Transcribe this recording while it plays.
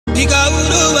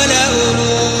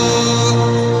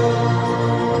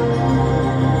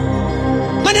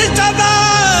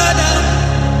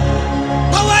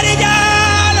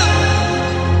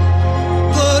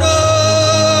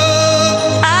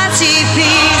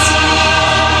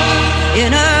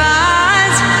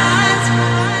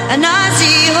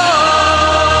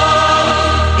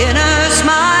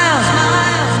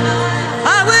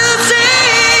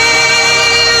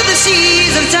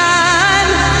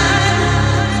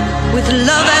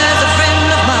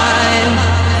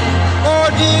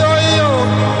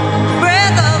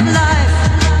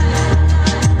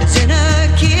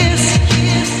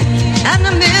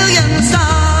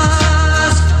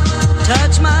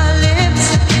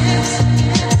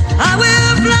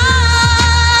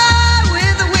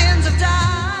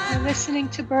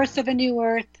Birth of a New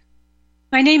Earth.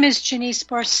 My name is Jeanice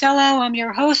Barcelo. I'm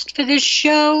your host for this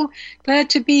show. Glad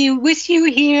to be with you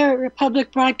here at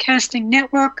Republic Broadcasting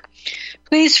Network.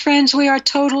 Please, friends, we are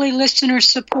totally listener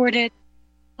supported.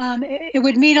 It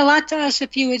would mean a lot to us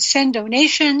if you would send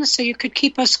donations so you could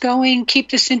keep us going, keep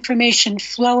this information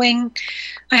flowing.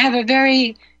 I have a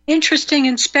very interesting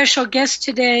and special guest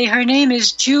today. Her name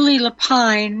is Julie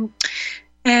Lapine,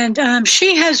 and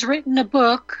she has written a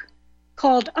book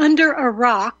called Under a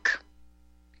Rock,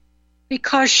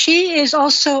 because she is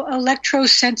also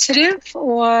electrosensitive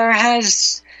or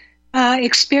has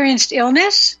experienced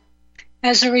illness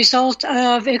as a result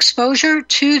of exposure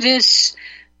to this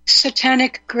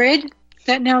satanic grid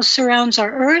that now surrounds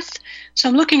our Earth. So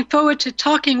I'm looking forward to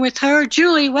talking with her.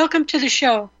 Julie, welcome to the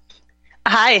show.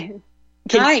 Hi.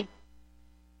 Hi.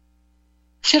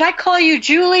 Should I call you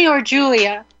Julie or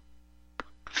Julia?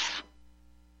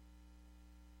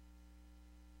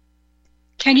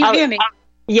 Can you hear me?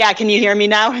 Yeah, can you hear me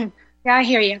now? Yeah, I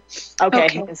hear you.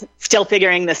 Okay. Still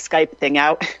figuring the Skype thing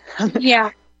out. Yeah.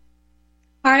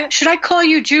 All right. Should I call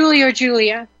you Julie or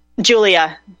Julia?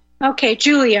 Julia. Okay,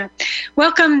 Julia.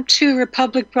 Welcome to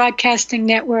Republic Broadcasting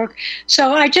Network.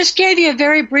 So I just gave you a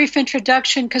very brief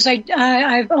introduction because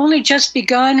I've only just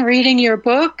begun reading your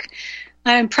book.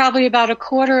 I'm probably about a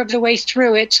quarter of the way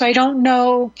through it, so I don't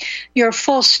know your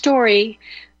full story.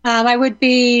 I would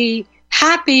be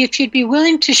happy if you'd be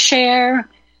willing to share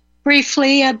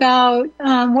briefly about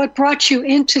what brought you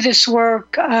into this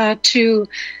work to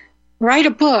write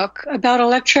a book about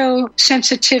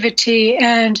electrosensitivity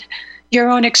and your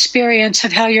own experience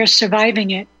of how you're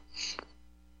surviving it.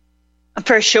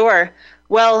 For sure.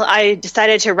 Well, I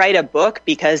decided to write a book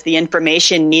because the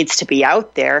information needs to be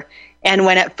out there. And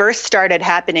when it first started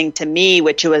happening to me,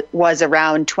 which was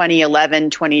around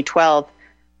 2011, 2012,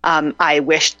 I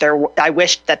wished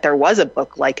that there was a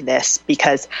book like this,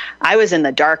 because I was in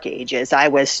the dark ages. I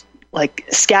was like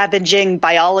scavenging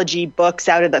biology books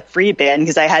out of the free bin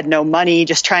because I had no money,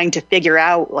 just trying to figure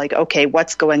out like, okay,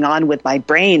 what's going on with my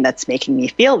brain that's making me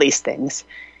feel these things.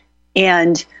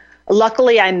 And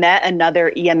luckily I met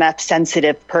another EMF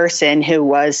sensitive person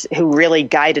who really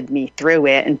guided me through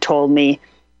it and told me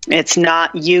it's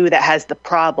not you that has the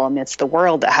problem, it's the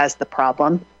world that has the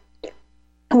problem.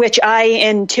 Which I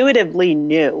intuitively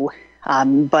knew,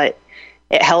 but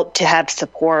it helped to have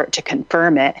support to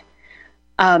confirm it.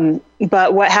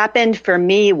 But what happened for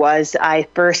me was I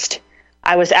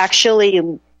was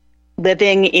actually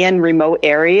living in remote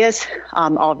areas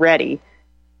already,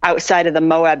 outside of the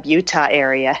Moab, Utah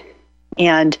area,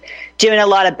 and doing a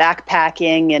lot of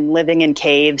backpacking and living in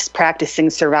caves, practicing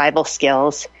survival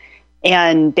skills,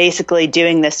 and basically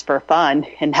doing this for fun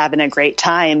and having a great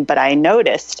time. But I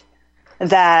noticed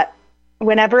that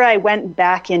whenever I went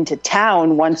back into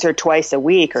town once or twice a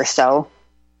week or so,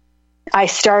 I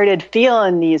started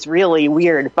feeling these really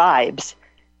weird vibes.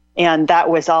 And that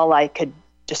was all I could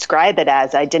describe it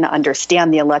as. I didn't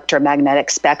understand the electromagnetic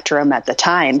spectrum at the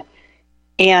time.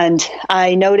 And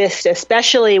I noticed,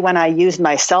 especially when I used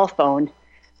my cell phone,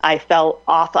 I felt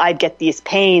off. I'd get these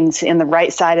pains in the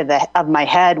right side of my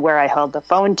head where I held the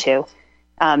phone to.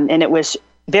 And it was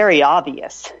very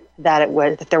obvious that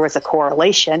there was a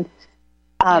correlation.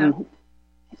 And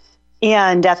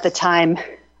at the time,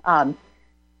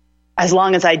 as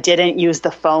long as I didn't use the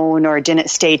phone or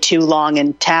didn't stay too long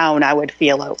in town, I would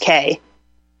feel okay.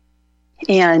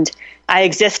 And I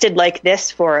existed like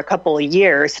this for a couple of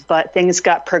years, but things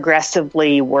got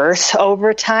progressively worse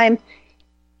over time.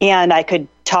 And I could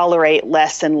tolerate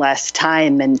less and less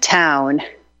time in town,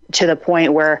 to the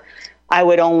point where I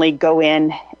would only go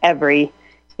in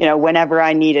whenever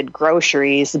I needed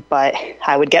groceries, but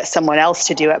I would get someone else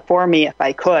to do it for me if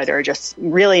I could, or just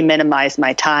really minimize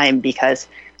my time because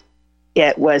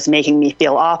it was making me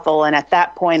feel awful. And at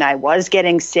that point I was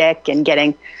getting sick and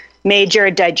getting major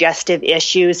digestive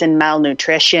issues and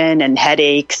malnutrition and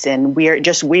headaches and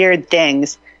weird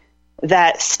things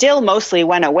that still mostly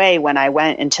went away when I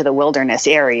went into the wilderness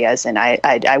areas, and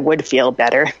I would feel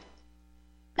better.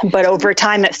 But over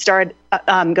time it started,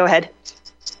 go ahead.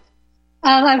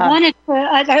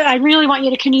 I really want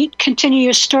you to continue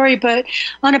your story, but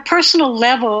on a personal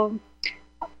level,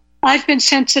 I've been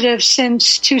sensitive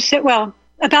since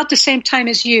about the same time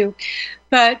as you,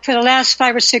 but for the last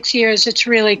 5 or 6 years, it's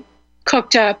really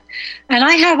cooked up. And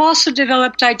I have also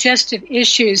developed digestive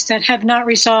issues that have not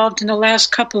resolved in the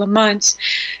last couple of months.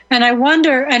 And I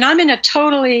wonder, and I'm in a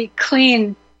totally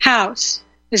clean house.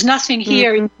 There's nothing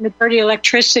here. Mm-hmm. The dirty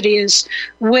electricity is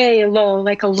way low,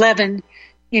 like 11.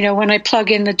 You know, when I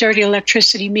plug in the dirty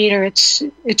electricity meter, it's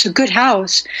a good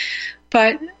house.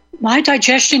 But my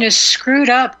digestion is screwed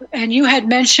up. And you had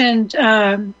mentioned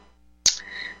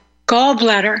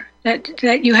gallbladder,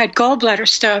 that you had gallbladder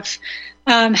stuff.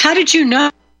 How did you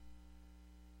know?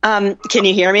 Can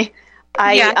you hear me?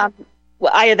 Yeah.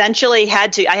 I eventually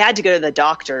had to go to the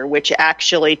doctor, which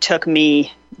actually took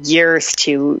me years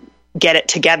to get it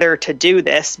together to do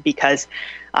this because,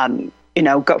 for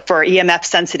EMF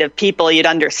sensitive people, you'd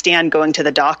understand going to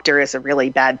the doctor is a really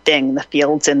bad thing. The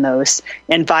fields in those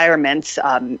environments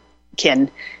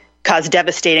can cause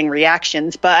devastating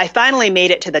reactions. But I finally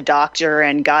made it to the doctor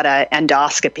and got an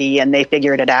endoscopy, and they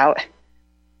figured it out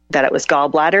that it was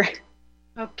gallbladder.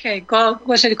 Okay.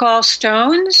 Was it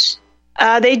gallstones?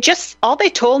 All they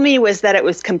told me was that it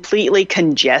was completely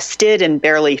congested and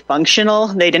barely functional.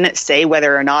 They didn't say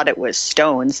whether or not it was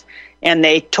stones. And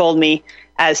they told me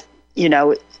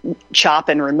chop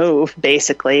and remove,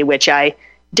 basically, which I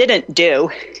didn't do.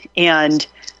 And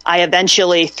I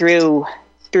eventually, through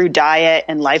diet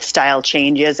and lifestyle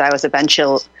changes, I was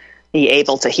eventually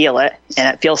able to heal it. And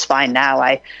it feels fine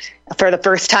now. For the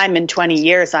first time in 20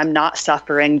 years, I'm not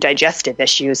suffering digestive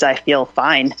issues. I feel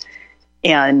fine.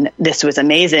 And this was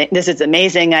amazing. This is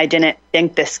amazing. I didn't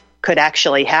think this could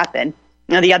actually happen.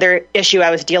 Now, the other issue I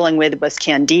was dealing with was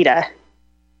candida.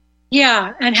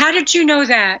 Yeah. And how did you know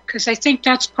that? Because I think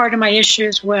that's part of my issue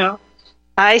as well.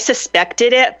 I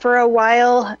suspected it for a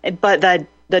while, but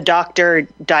the doctor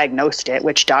diagnosed it,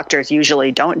 which doctors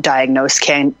usually don't diagnose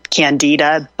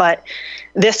candida. But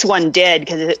this one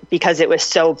did because it was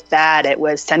so bad. It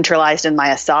was centralized in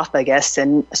my esophagus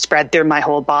and spread through my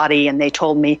whole body. And they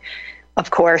told me, of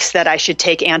course, that I should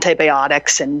take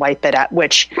antibiotics and wipe it out,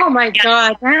 which... Oh, my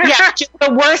God. Yeah,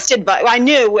 the worst advice. I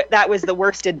knew that was the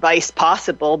worst advice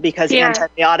possible because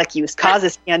antibiotic use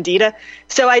causes candida.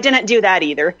 So I didn't do that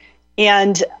either.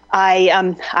 And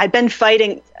I'd been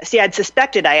fighting... See, I'd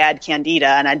suspected I had candida,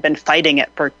 and I'd been fighting it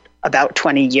for about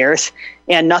 20 years,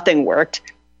 and nothing worked.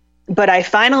 But I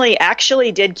finally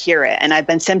actually did cure it, and I've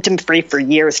been symptom-free for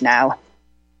years now.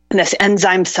 And this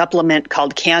enzyme supplement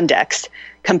called Candex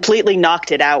completely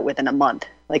knocked it out within a month,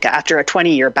 like after a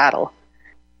 20-year battle.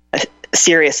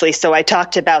 Seriously. So I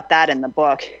talked about that in the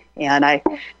book, and I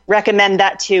recommend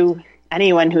that to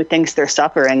anyone who thinks they're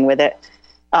suffering with it.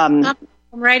 I'm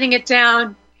writing it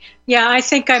down. Yeah, I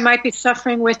think I might be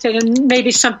suffering with it and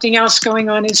maybe something else going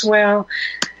on as well.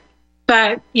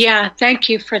 But yeah, thank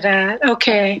you for that.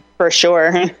 Okay. For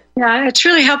sure. Yeah, it's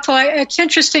really helpful. It's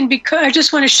interesting because I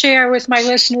just want to share with my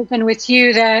listeners and with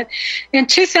you that in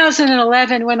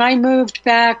 2011, when I moved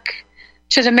back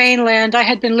to the mainland, I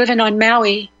had been living on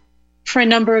Maui for a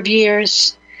number of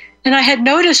years. And I had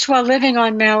noticed while living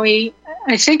on Maui,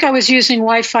 I think I was using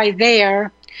Wi-Fi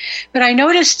there, but I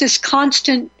noticed this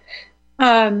constant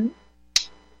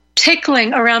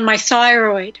tickling around my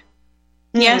thyroid.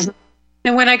 Mm-hmm. Yes.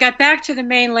 And when I got back to the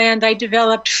mainland, I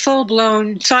developed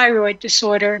full-blown thyroid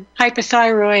disorder,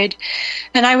 hypothyroid,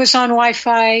 and I was on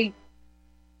Wi-Fi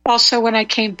also when I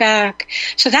came back.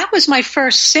 So that was my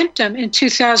first symptom in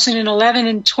 2011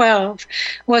 and 12,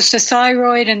 was the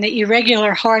thyroid and the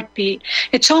irregular heartbeat.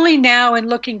 It's only now in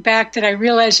looking back that I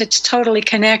realize it's totally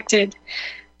connected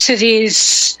to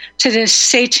this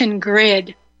Satan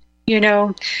grid,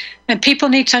 and people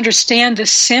need to understand the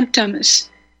symptoms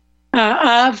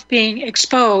of being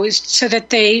exposed so that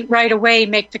they right away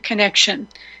make the connection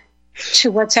to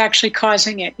what's actually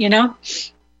causing it,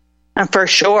 For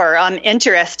sure.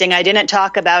 Interesting. I didn't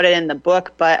talk about it in the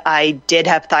book, but I did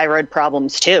have thyroid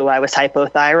problems too. I was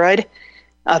hypothyroid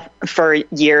for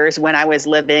years when I was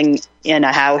living in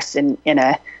a house in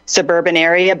a suburban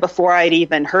area before I'd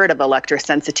even heard of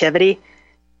electrosensitivity.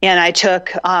 And I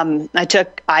took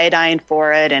iodine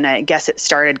for it, and I guess it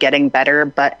started getting better,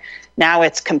 but now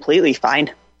it's completely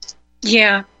fine.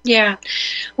 Yeah.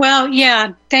 Well,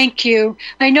 yeah, thank you.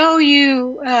 I know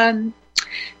you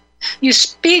You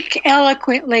speak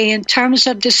eloquently in terms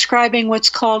of describing what's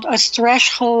called a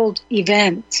threshold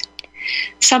event,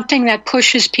 something that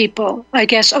pushes people, I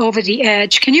guess, over the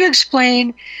edge. Can you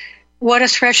explain what a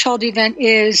threshold event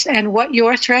is and what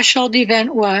your threshold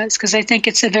event was? Because I think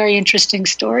it's a very interesting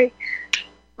story.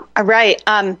 Right.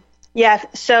 Yeah.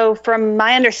 So from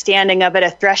my understanding of it,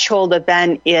 a threshold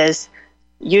event is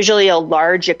usually a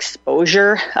large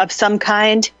exposure of some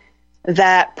kind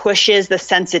that pushes the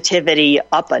sensitivity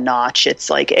up a notch. It's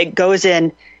like it goes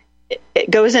in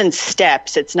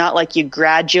steps. It's not like you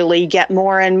gradually get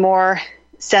more and more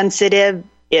sensitive.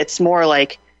 It's more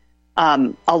like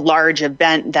a large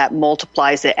event that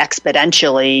multiplies it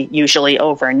exponentially, usually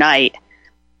overnight.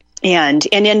 And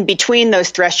in between those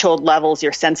threshold levels,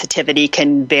 your sensitivity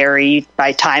can vary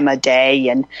by time of day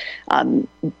and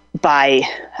by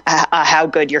how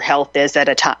good your health is at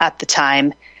the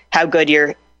time, how good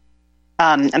your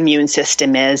immune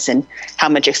system is, and how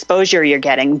much exposure you're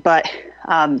getting. But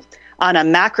on a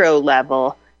macro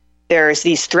level, there's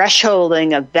these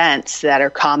thresholding events that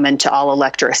are common to all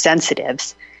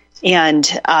electrosensitives. And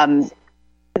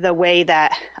the way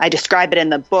that I describe it in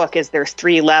the book is there's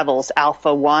 3 levels: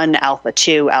 alpha 1, alpha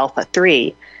 2, alpha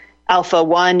 3. Alpha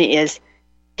 1 is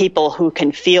people who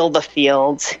can feel the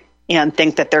fields and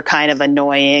think that they're kind of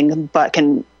annoying, but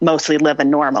can mostly live a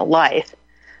normal life.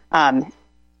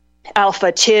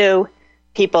 Alpha 2,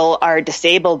 people are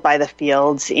disabled by the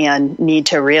fields and need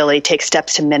to really take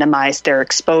steps to minimize their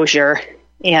exposure,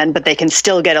 but they can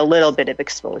still get a little bit of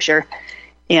exposure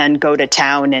and go to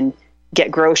town and get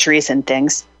groceries and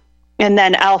things. And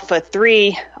then alpha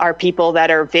 3 are people that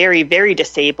are very, very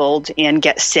disabled and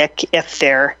get sick if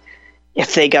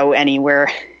they go anywhere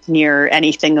near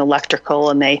anything electrical,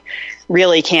 and they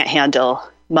really can't handle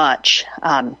much.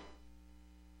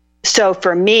 So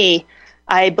for me,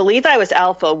 I believe I was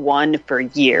alpha 1 for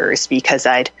years because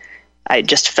I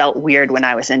just felt weird when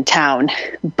I was in town.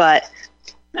 But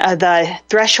the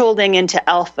thresholding into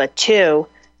alpha 2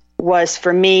 was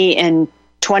for me in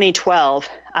 2012.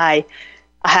 I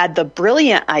had the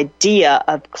brilliant idea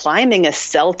of climbing a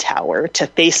cell tower to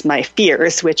face my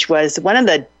fears, which was one of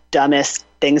the dumbest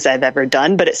things I've ever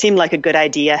done, but it seemed like a good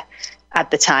idea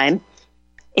at the time.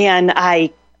 And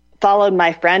I followed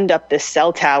my friend up this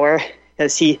cell tower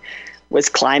because he was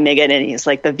climbing it, and he's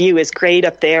like, the view is great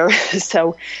up there.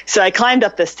 So I climbed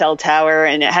up this cell tower,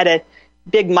 and it had a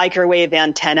big microwave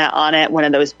antenna on it, one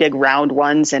of those big round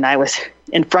ones. And I was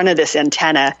in front of this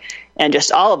antenna and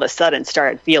just all of a sudden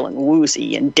started feeling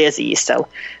woozy and dizzy. So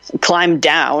I climbed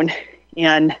down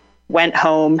and went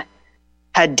home,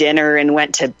 had dinner, and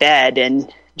went to bed,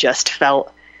 and just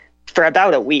felt, for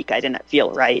about a week, I didn't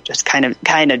feel right, just kind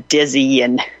of dizzy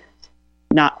and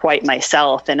not quite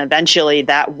myself. And eventually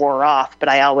that wore off, but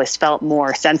I always felt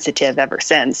more sensitive ever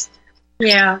since.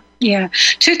 Yeah.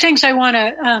 2 things I want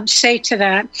to say to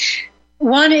that.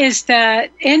 One is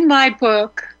that in my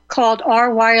book called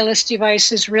Are Wireless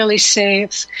Devices Really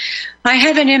Safe?, I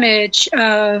have an image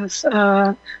of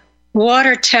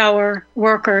water tower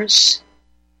workers.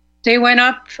 They went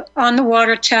up on the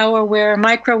water tower where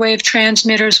microwave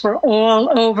transmitters were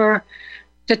all over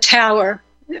the tower,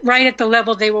 right at the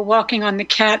level they were walking on the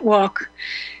catwalk.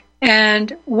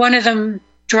 And one of them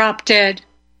dropped dead,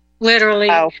 literally.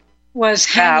 Wow.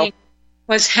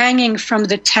 was hanging from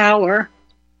the tower.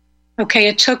 Okay,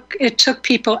 it took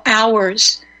people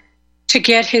hours to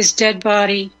get his dead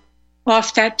body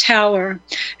off that tower.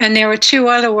 And there were 2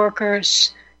 other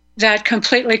workers that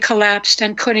completely collapsed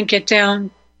and couldn't get down.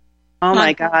 Oh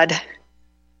my God.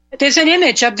 There's an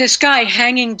image of this guy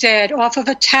hanging dead off of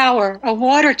a tower, a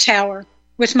water tower,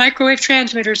 with microwave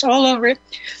transmitters all over it.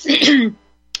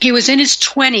 He was in his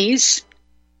 20s.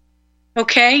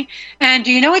 Okay? And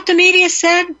do you know what the media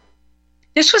said?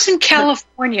 This was in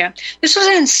California. This was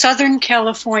in Southern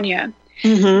California.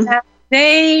 Mm-hmm.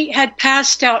 They had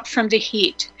passed out from the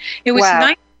heat. It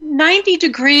was 90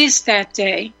 degrees that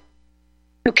day.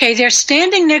 Okay, they're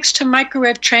standing next to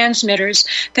microwave transmitters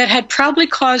that had probably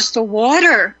caused the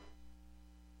water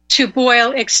to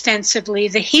boil extensively.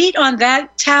 The heat on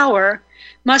that tower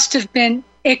must have been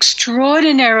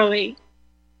extraordinarily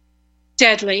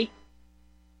deadly,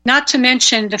 not to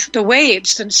mention the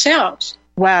waves themselves.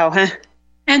 Wow. Huh?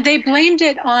 And they blamed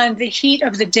it on the heat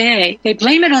of the day. They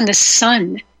blame it on the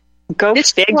sun. Go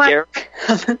figure.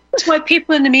 That's why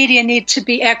people in the media need to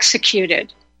be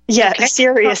executed. Yeah, okay?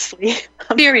 Seriously.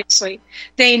 Seriously.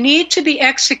 They need to be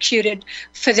executed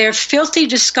for their filthy,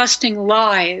 disgusting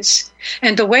lies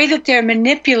and the way that they're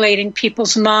manipulating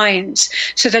people's minds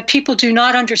so that people do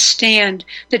not understand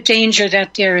the danger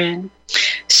that they're in.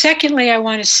 Secondly, I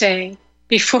want to say,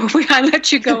 before I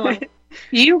let you go on,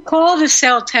 You call the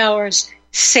cell towers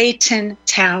Satan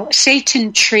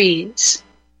trees.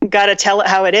 Got to tell it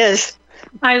how it is.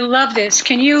 I love this.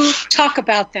 Can you talk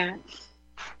about that?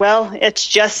 Well,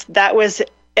 that was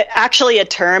actually a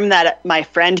term that my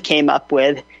friend came up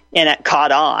with, and it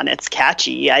caught on. It's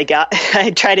catchy. I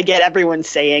try to get everyone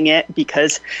saying it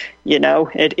because,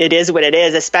 it is what it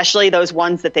is, especially those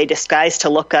ones that they disguise to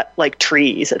look at like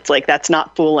trees. It's like, that's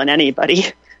not fooling anybody.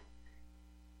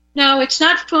 No, it's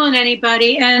not fooling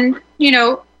anybody. And,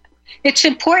 it's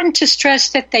important to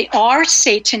stress that they are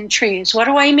Satan trees. What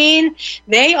do I mean?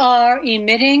 They are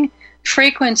emitting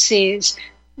frequencies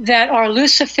that are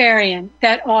Luciferian,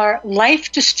 that are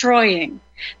life-destroying,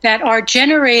 that are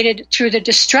generated through the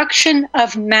destruction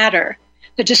of matter,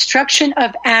 the destruction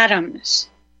of atoms,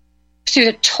 through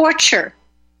the torture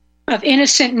of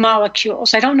innocent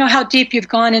molecules. I don't know how deep you've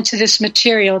gone into this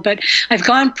material, but I've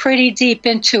gone pretty deep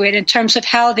into it in terms of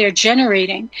how they're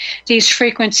generating these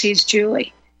frequencies,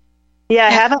 Julie. Yeah,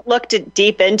 I haven't looked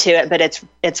deep into it, but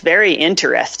it's very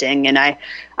interesting. And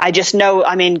I just know,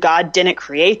 God didn't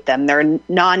create them. They're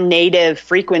non-native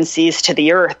frequencies to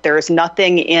the earth. There's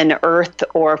nothing in earth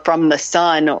or from the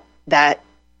sun that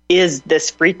is this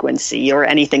frequency or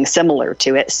anything similar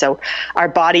to it. So our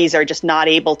bodies are just not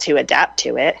able to adapt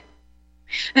to it.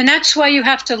 And that's why you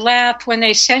have to laugh when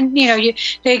they send,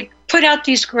 they put out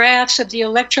these graphs of the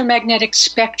electromagnetic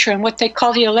spectrum, what they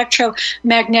call the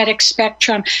electromagnetic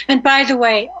spectrum. And by the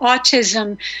way,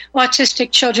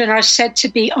 autistic children are said to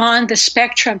be on the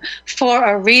spectrum for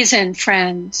a reason,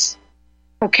 friends.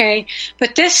 Okay?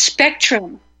 But this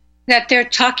spectrum that they're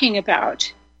talking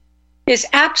about is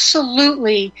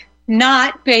absolutely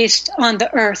not based on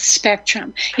the Earth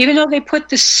spectrum. Even though they put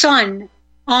the sun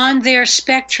on their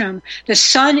spectrum, the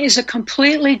sun is a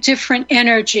completely different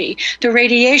energy. The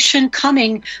radiation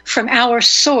coming from our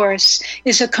source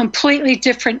is a completely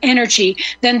different energy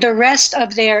than the rest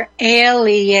of their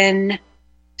alien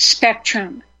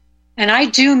spectrum. And I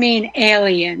do mean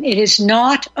alien. It is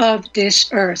not of this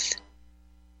earth.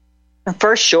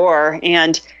 For sure.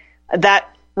 And that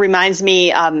reminds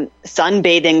me,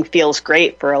 sunbathing feels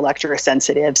great for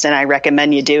electrosensitives, and I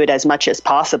recommend you do it as much as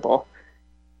possible.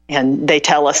 And they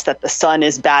tell us that the sun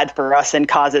is bad for us and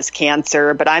causes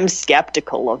cancer, but I'm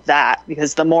skeptical of that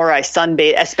because the more I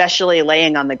sunbathe, especially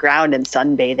laying on the ground and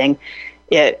sunbathing,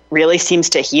 it really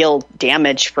seems to heal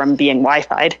damage from being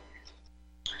Wi-Fi'd.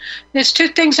 There's two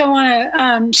things I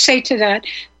want to say to that.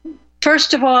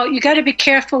 First of all, you got to be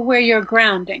careful where you're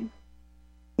grounding.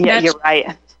 Yeah, you're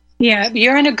right. Yeah,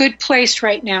 you're in a good place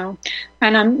right now.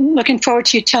 And I'm looking forward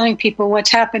to you telling people what's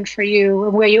happened for you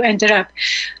and where you ended up.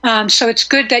 So it's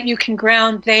good that you can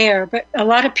ground there. But a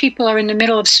lot of people are in the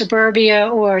middle of suburbia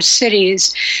or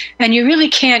cities, and you really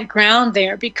can't ground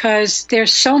there because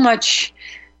there's so much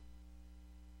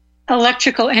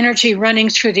electrical energy running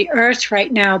through the earth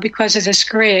right now because of this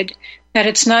grid that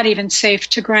it's not even safe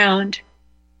to ground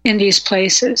in these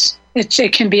places.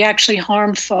 It can be actually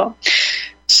harmful.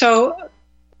 So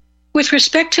with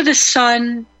respect to the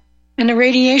sun and the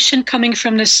radiation coming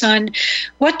from the sun,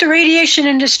 what the radiation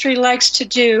industry likes to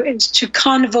do is to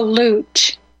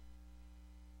convolute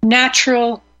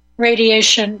natural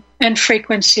radiation and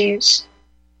frequencies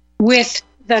with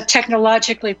the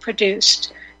technologically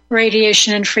produced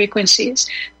radiation and frequencies.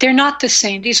 They're not the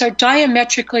same. These are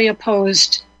diametrically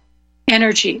opposed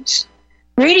energies.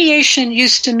 Radiation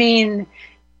used to mean,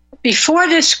 before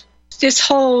this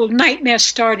whole nightmare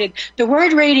started, the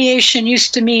word radiation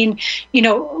used to mean,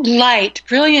 light,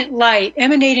 brilliant light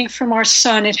emanating from our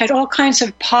sun. It had all kinds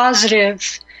of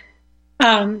positive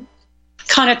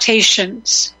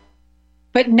connotations.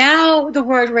 But now the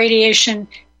word radiation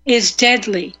is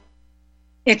deadly.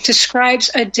 It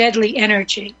describes a deadly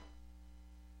energy.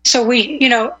 So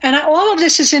and all of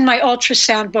this is in my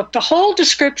ultrasound book, the whole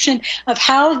description of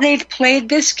how they've played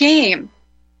this game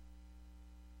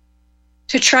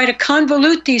to try to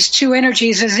convolute these two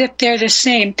energies as if they're the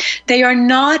same. They are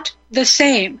not the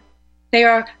same. They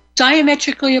are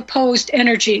diametrically opposed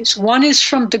energies. One is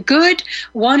from the good,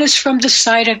 one is from the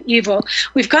side of evil.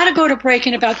 We've got to go to break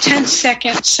in about 10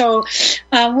 seconds. So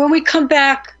when we come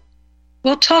back,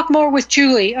 we'll talk more with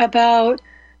Julie about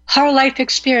her life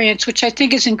experience, which I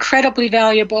think is incredibly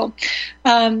valuable.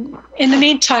 In the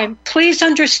meantime, please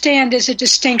understand there's a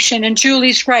distinction, and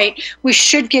Julie's right. We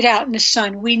should get out in the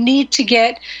sun. We need to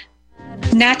get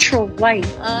natural light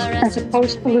as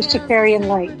opposed to Luciferian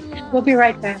light. We'll be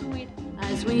right back.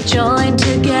 As we join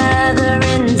together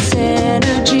in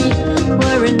synergy,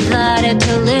 we're invited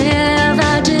to live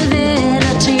our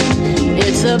divinity.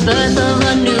 It's the birth of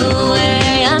a new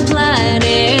way on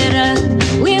planet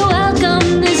Earth. We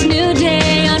welcome this new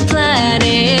day on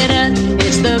planet Earth.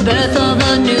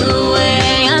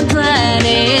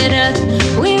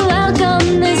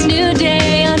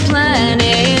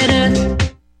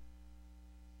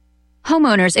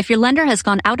 Homeowners, if your lender has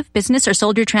gone out of business or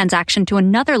sold your transaction to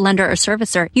another lender or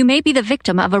servicer, you may be the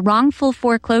victim of a wrongful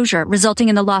foreclosure resulting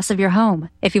in the loss of your home.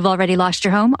 If you've already lost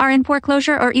your home, are in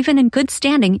foreclosure, or even in good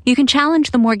standing, you can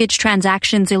challenge the mortgage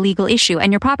transaction's illegal issue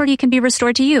and your property can be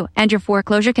restored to you, and your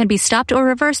foreclosure can be stopped or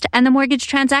reversed and the mortgage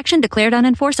transaction declared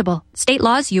unenforceable. State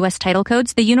laws, U.S. title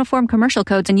codes, the Uniform Commercial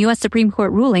Codes, and U.S. Supreme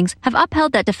Court rulings have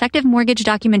upheld that defective mortgage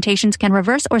documentations can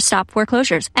reverse or stop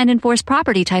foreclosures and enforce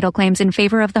property title claims in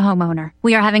favor of the homeowner.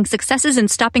 We are having successes in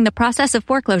stopping the process of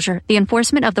foreclosure, the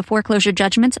enforcement of the foreclosure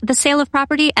judgments, the sale of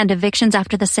property, and evictions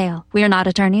after the sale. We are not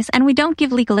attorneys, and we don't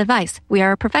give legal advice. We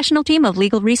are a professional team of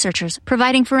legal researchers,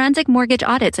 providing forensic mortgage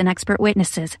audits and expert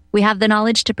witnesses. We have the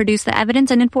knowledge to produce the evidence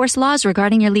and enforce laws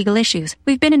regarding your legal issues.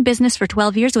 We've been in business for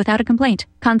 12 years without a complaint.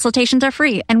 Consultations are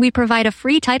free, and we provide a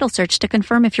free title search to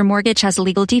confirm if your mortgage has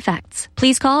legal defects.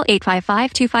 Please call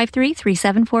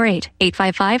 855-253-3748.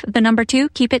 855, the number 2,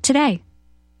 keep it today.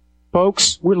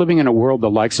 Folks, we're living in a world the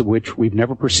likes of which we've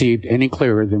never perceived any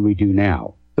clearer than we do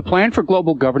now. The plan for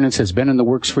global governance has been in the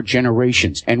works for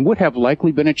generations and would have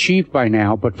likely been achieved by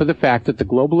now but for the fact that the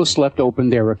globalists left open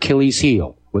their Achilles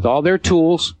heel. With all their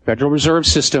tools, Federal Reserve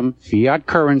System, fiat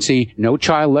currency, no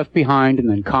child left behind, and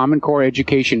then Common Core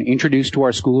education introduced to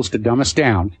our schools to dumb us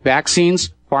down, vaccines,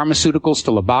 pharmaceuticals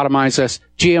to lobotomize us,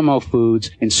 GMO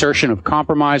foods, insertion of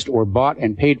compromised or bought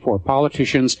and paid for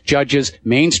politicians, judges,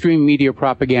 mainstream media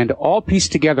propaganda, all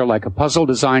pieced together like a puzzle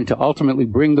designed to ultimately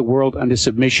bring the world under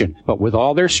submission. But with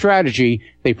all their strategy,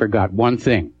 they forgot one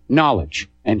thing: knowledge.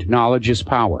 And knowledge is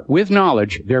power. With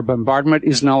knowledge, their bombardment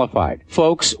is nullified.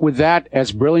 Folks, with that,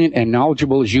 as brilliant and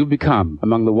knowledgeable as you've become,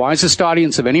 among the wisest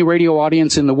audience of any radio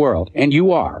audience in the world, and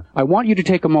you are, I want you to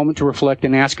take a moment to reflect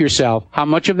and ask yourself, how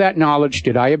much of that knowledge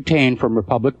did I obtain from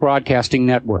Republic Broadcasting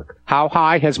Network? How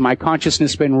high has my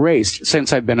consciousness been raised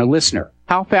since I've been a listener?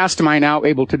 How fast am I now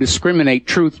able to discriminate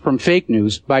truth from fake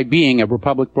news by being a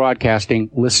Republic Broadcasting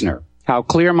listener? How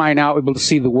clear am I now able to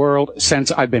see the world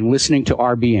since I've been listening to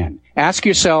RBN? Ask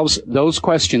yourselves those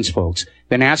questions, folks.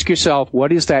 Then ask yourself,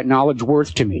 what is that knowledge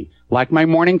worth to me? Like my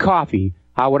morning coffee,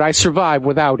 how would I survive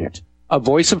without it? A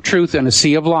voice of truth in a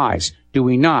sea of lies. Do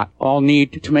we not all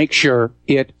need to make sure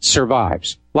it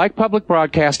survives? Like public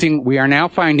broadcasting, we are now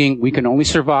finding we can only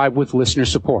survive with listener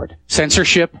support.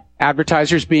 Censorship,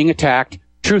 advertisers being attacked,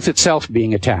 truth itself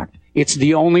being attacked. It's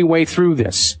the only way through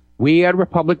this. We at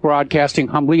Republic Broadcasting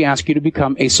humbly ask you to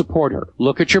become a supporter.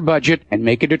 Look at your budget and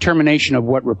make a determination of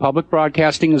what Republic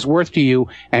Broadcasting is worth to you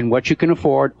and what you can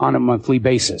afford on a monthly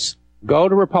basis. Go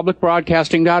to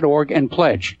republicbroadcasting.org and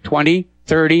pledge $20,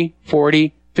 $30,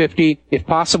 $40, $50, if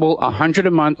possible, $100 a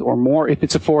month or more if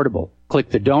it's affordable. Click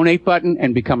the donate button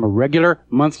and become a regular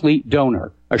monthly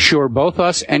donor. Assure both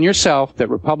us and yourself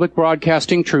that Republic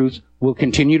Broadcasting truth will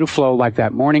continue to flow like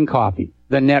that morning coffee.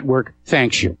 The network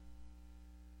thanks you.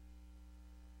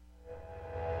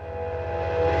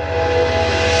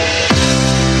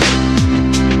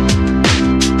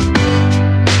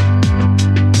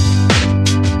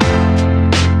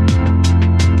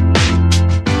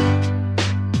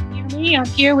 I'm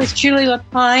here with Julie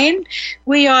Lapine.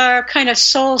 We are kind of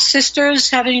soul sisters,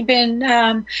 having been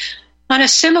on a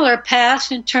similar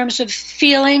path in terms of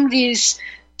feeling these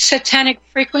satanic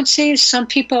frequencies. Some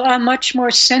people are much more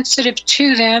sensitive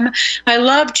to them. I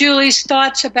love Julie's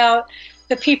thoughts about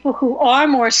the people who are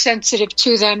more sensitive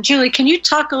to them. Julie, can you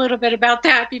talk a little bit about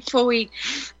that before we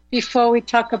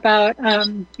talk about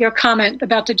your comment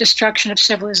about the destruction of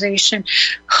civilization?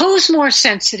 Who's more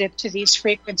sensitive to these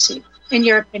frequencies, in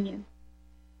your opinion?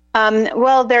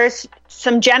 Well, there's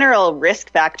some general risk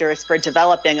factors for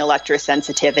developing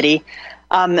electrosensitivity.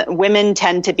 Women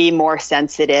tend to be more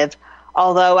sensitive,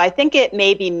 although I think it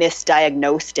may be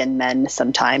misdiagnosed in men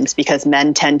sometimes because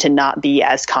men tend to not be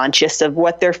as conscious of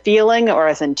what they're feeling or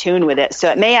as in tune with it. So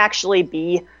it may actually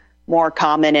be more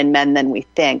common in men than we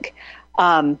think.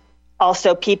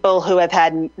 Also, people who have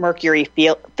had mercury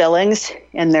fillings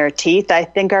in their teeth, I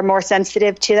think, are more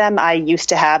sensitive to them. I used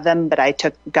to have them, but I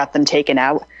got them taken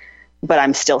out. But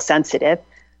I'm still sensitive.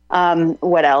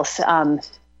 What else?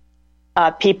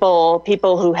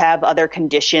 People who have other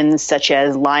conditions such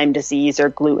as Lyme disease or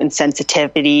gluten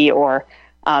sensitivity or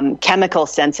chemical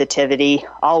sensitivity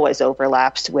always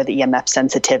overlaps with EMF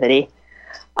sensitivity.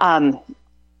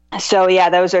 So yeah,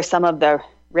 those are some of the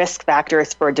risk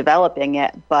factors for developing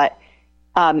it. But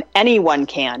anyone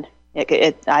can.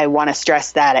 I want to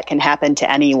stress that it can happen to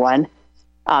anyone.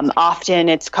 Often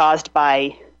it's caused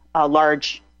by a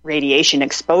large radiation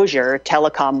exposure.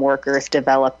 Telecom workers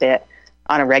develop it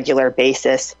on a regular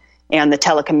basis, and the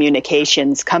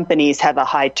telecommunications companies have a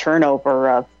high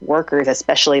turnover of workers,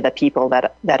 especially the people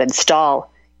that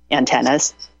install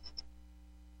antennas.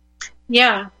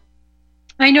 Yeah.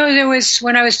 I know there was,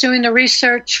 when I was doing the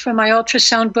research for my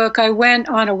ultrasound book, I went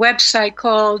on a website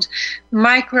called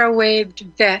Microwaved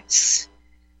Vets.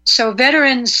 So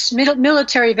veterans,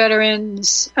 military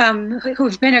veterans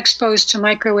who've been exposed to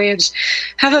microwaves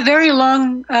have a very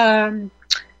long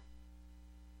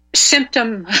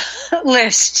symptom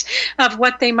list of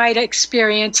what they might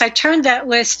experience. I turned that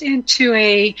list into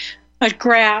a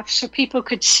graph so people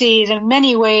could see the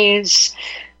many ways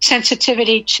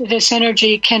sensitivity to this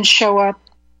energy can show up.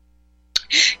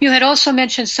 You had also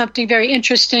mentioned something very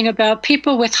interesting about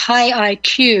people with high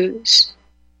IQs.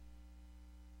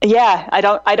 Yeah,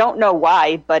 I don't know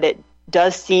why, but it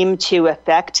does seem to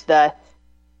affect the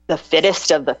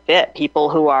fittest of the fit, people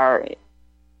who are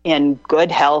in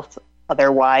good health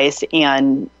otherwise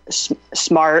and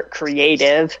smart,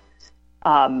 creative.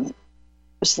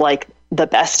 It's like the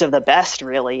best of the best,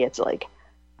 really. It's like,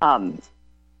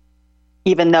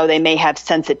 even though they may have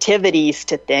sensitivities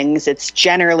to things, it's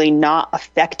generally not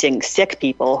affecting sick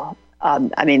people.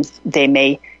 I mean,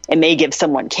 it may give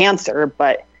someone cancer,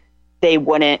 but they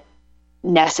wouldn't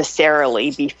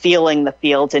necessarily be feeling the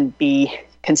fields and be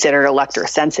considered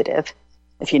electrosensitive,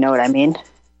 if you know what I mean.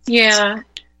 Yeah.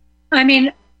 I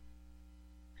mean,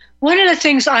 one of the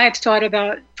things I've thought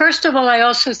about, first of all, I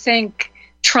also think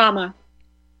trauma,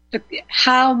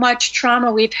 how much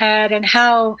trauma we've had and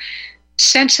how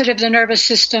sensitive the nervous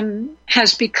system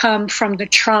has become from the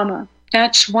trauma.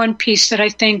 That's one piece that I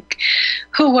think,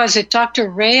 who was it? Dr.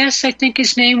 Reyes, I think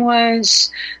his name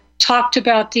was, talked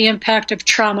about the impact of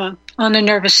trauma on the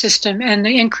nervous system and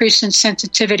the increase in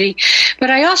sensitivity.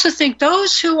 But I also think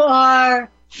those who are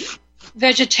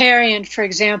vegetarian, for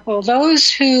example, those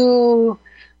who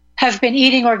have been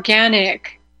eating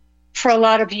organic for a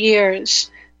lot of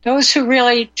years, those who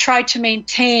really try to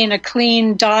maintain a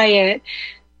clean diet,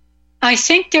 I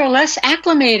think they're less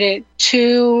acclimated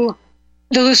to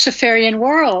the Luciferian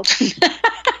world.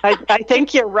 I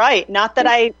think you're right. Not that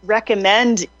I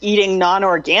recommend eating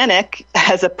non-organic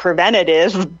as a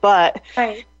preventative, but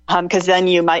because then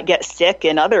you might get sick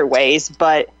in other ways.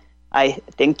 But I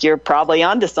think you're probably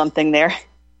onto something there.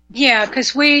 Yeah,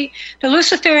 because the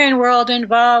Luciferian world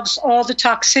involves all the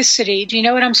toxicity. Do you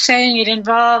know what I'm saying? It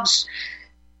involves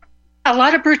a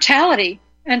lot of brutality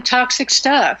and toxic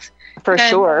stuff. For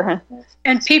sure.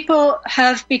 And people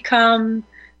have become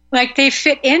like they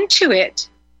fit into it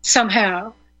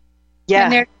somehow.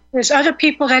 Yeah. And there's other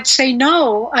people that say,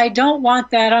 no, I don't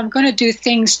want that. I'm going to do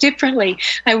things differently.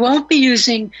 I won't be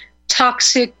using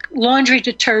toxic laundry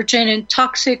detergent and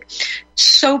toxic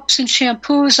soaps and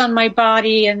shampoos on my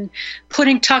body and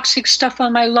putting toxic stuff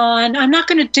on my lawn. I'm not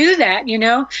going to do that, you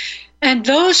know? And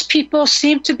those people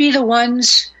seem to be the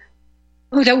ones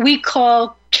that we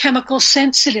call chemical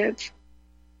sensitive.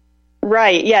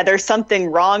 Right. Yeah, there's something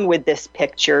wrong with this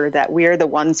picture that we're the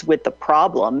ones with the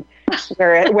problem.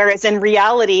 Whereas in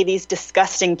reality, these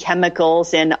disgusting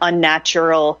chemicals and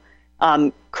unnatural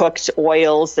cooked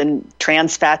oils and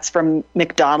trans fats from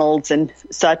McDonald's and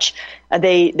such,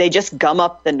 they just gum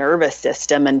up the nervous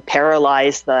system and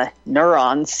paralyze the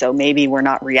neurons. So maybe we're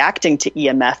not reacting to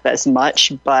EMF as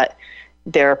much, but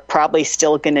they're probably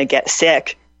still going to get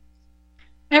sick.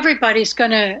 Everybody's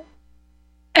going to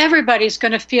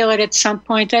feel it at some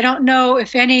point. I don't know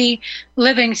if any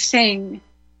living thing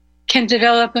can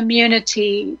develop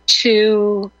immunity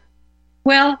to,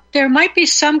 well, there might be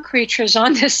some creatures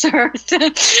on this earth. And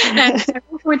I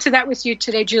won't go into that with you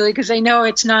today, Julie, because I know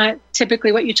it's not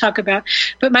typically what you talk about.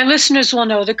 But my listeners will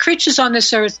know the creatures on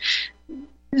this earth,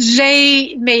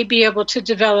 they may be able to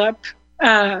develop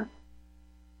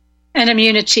an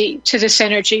immunity to this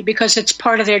energy because it's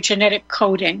part of their genetic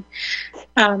coding.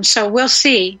 So we'll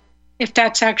see if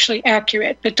that's actually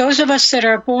accurate. But those of us that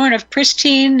are born of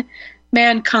pristine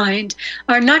mankind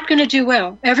are not going to do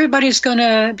well. Everybody's going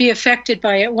to be affected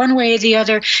by it one way or the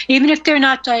other, even if they're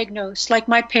not diagnosed, like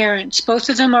my parents. Both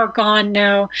of them are gone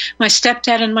now, my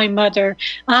stepdad and my mother.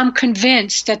 I'm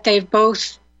convinced that they've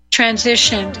both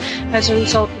transitioned as a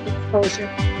result of exposure.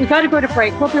 We've got to go to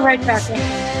break. We'll be right back.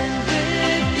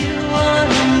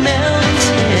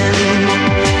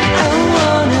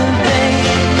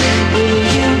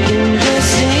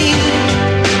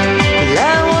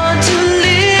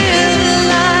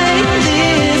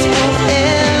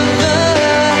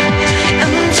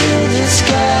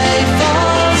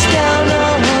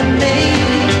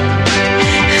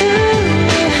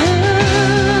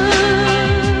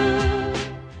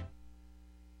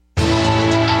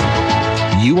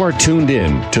 You are tuned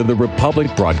in to the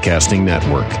Republic Broadcasting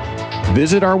Network.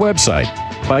 Visit our website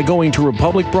by going to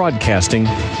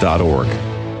republicbroadcasting.org.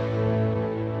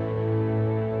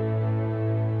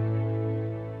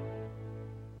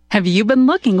 Have you been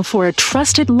looking for a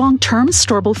trusted long-term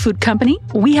storable food company?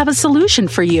 We have a solution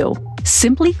for you.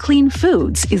 Simply Clean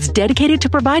Foods is dedicated to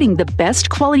providing the best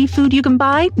quality food you can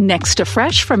buy next to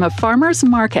fresh from a farmer's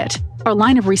market. Our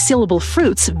line of resealable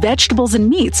fruits, vegetables, and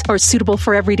meats are suitable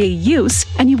for everyday use,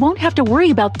 and you won't have to worry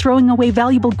about throwing away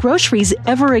valuable groceries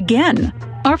ever again.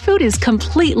 Our food is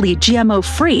completely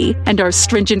GMO-free, and our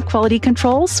stringent quality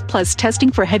controls, plus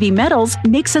testing for heavy metals,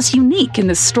 makes us unique in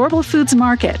the storable foods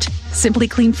market. Simply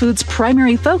Clean Foods'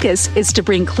 primary focus is to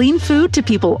bring clean food to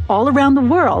people all around the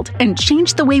world and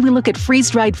change the way we look at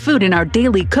freeze-dried food in our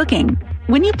daily cooking.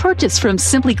 When you purchase from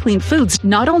Simply Clean Foods,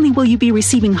 not only will you be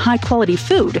receiving high-quality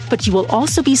food, but you will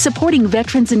also be supporting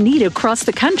veterans in need across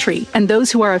the country and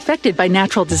those who are affected by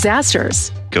natural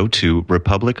disasters. Go to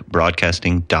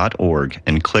republicbroadcasting.org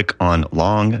and click on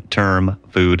long-term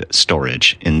food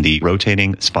storage in the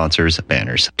rotating sponsors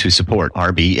banners to support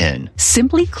RBN.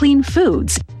 Simply Clean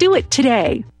Foods. Do it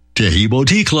today. Tejibo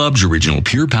Tea Club's original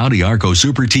Pure Pau Arco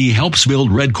Super Tea helps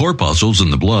build red corpuscles in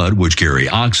the blood, which carry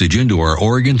oxygen to our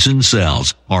organs and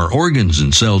cells. Our organs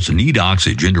and cells need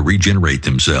oxygen to regenerate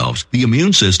themselves. The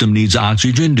immune system needs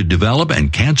oxygen to develop,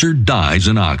 and cancer dies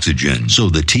in oxygen. So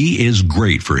the tea is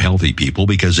great for healthy people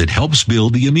because it helps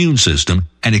build the immune system,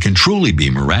 and it can truly be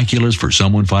miraculous for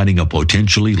someone fighting a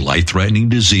potentially life-threatening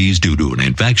disease due to an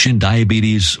infection,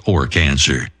 diabetes, or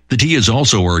cancer. The tea is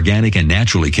also organic and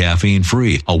naturally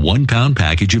caffeine-free. A 1-pound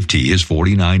package of tea is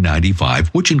 $49.95,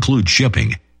 which includes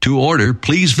shipping. To order,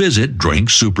 please visit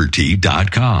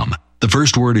drinksupertea.com. The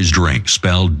first word is drink,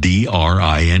 spelled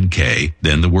D-R-I-N-K,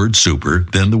 then the word super,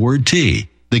 then the word tea.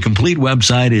 The complete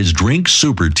website is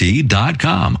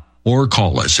drinksupertea.com. Or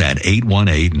call us at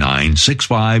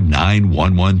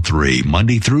 818-965-9113,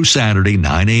 Monday through Saturday,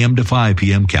 9 a.m. to 5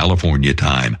 p.m. California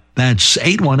time. That's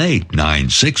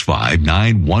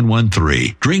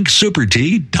 818-965-9113,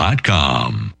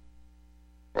 drinksupertea.com.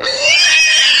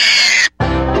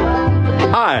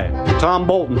 Hi, Tom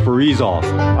Bolton for Ease Off.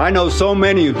 I know so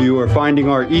many of you are finding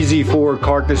our Easy 4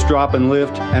 carcass drop and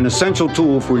lift an essential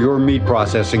tool for your meat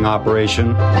processing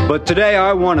operation, but today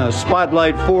I want to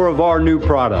spotlight 4 of our new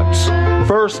products.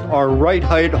 First, our right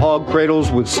height hog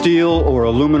cradles with steel or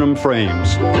aluminum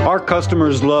frames. Our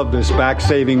customers love this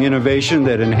back-saving innovation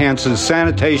that enhances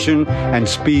sanitation and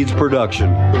speeds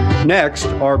production. Next,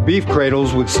 our beef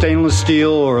cradles with stainless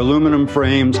steel or aluminum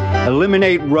frames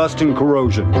eliminate rust and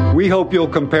corrosion. We hope you'll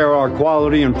compare our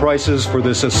quality and prices for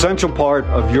this essential part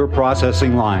of your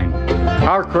processing line.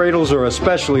 Our cradles are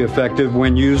especially effective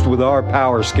when used with our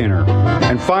power skinner.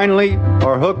 And finally,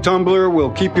 our hook tumbler will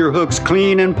keep your hooks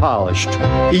clean and polished.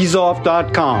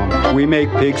 EaseOff.com. We make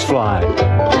pigs fly.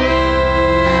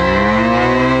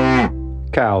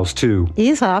 Cows, too.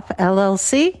 Ease Off,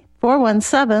 LLC,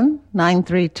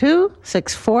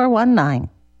 417-932-6419.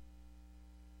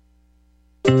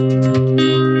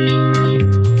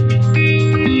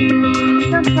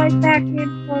 Jump right back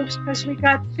in, folks, because we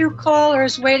got 2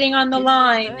 callers waiting on the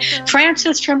line.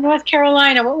 Francis from North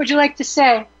Carolina, what would you like to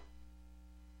say?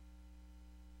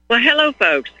 Well, hello,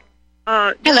 folks.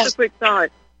 Just a quick thought.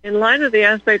 In light of the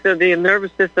aspect of the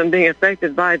nervous system being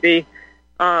affected by the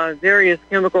various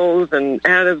chemicals and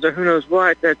additives or who knows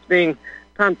what that's being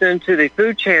pumped into the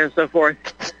food chain and so forth,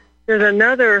 there's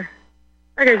another,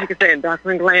 I guess you could say,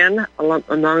 endocrine gland among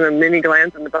the many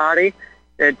glands in the body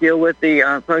that deal with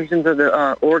the functions of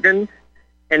the organs,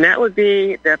 and that would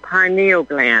be the pineal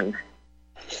gland,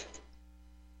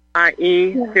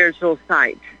 i.e. spiritual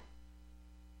sight.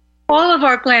 All of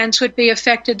our glands would be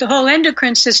affected. The whole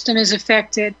endocrine system is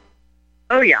affected.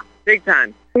 Oh, yeah, big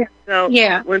time. Yeah. So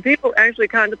when people actually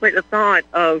contemplate the thought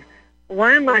of,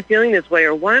 why am I feeling this way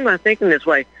or why am I thinking this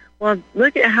way? Well,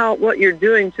 look at what you're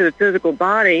doing to the physical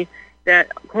body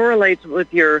that correlates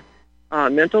with your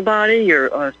mental body,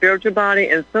 your spiritual body,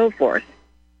 and so forth.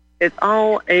 It's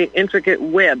all a intricate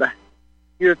web.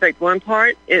 You affect one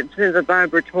part, it sends a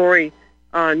vibratory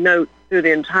note through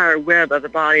the entire web of the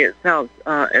body itself,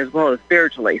 as well as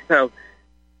spiritually. So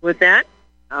with that,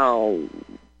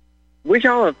 wish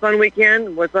y'all a fun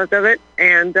weekend, what's left of it,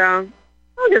 and I'll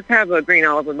just have a green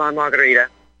olive with my margarita,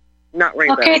 not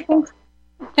rainbow. Okay,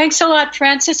 thanks a lot,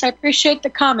 Francis. I appreciate the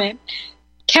comment.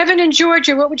 Kevin in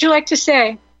Georgia, what would you like to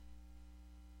say?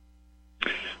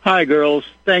 Hi, girls.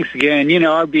 Thanks again.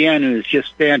 RBN is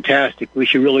just fantastic. We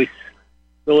should really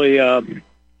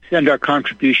send our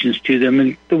contributions to them.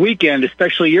 And the weekend,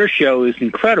 especially your show, is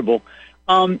incredible.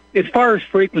 As far as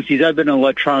frequencies, I've been in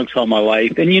electronics all my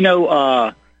life. And,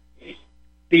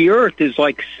 the Earth is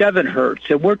like 7 hertz,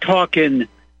 and we're talking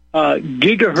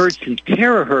gigahertz and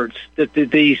terahertz that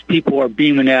these people are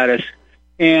beaming at us.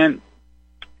 And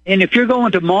And if you're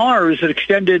going to Mars, it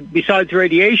extended, besides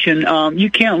radiation, you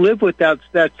can't live without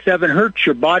that 7 hertz.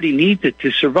 Your body needs it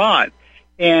to survive.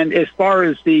 And as far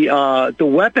as the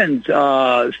weapons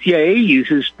CIA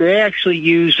uses, they actually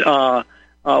use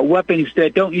weapons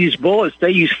that don't use bullets.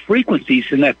 They use frequencies,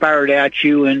 and they fire it at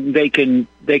you, and they can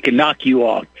knock you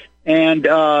off. And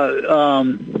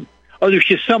there's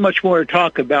just so much more to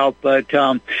talk about. But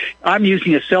I'm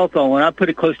using a cell phone. When I put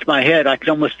it close to my head, I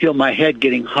can almost feel my head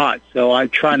getting hot. So I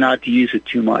try not to use it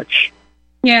too much.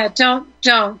 Yeah, don't.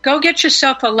 Go get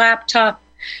yourself a laptop.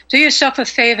 Do yourself a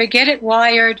favor. Get it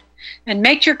wired, and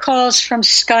make your calls from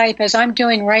Skype, as I'm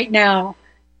doing right now.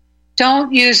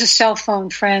 Don't use a cell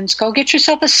phone, friends. Go get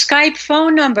yourself a Skype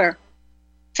phone number.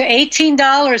 For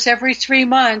 $18 every 3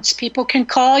 months, people can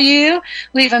call you,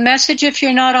 leave a message if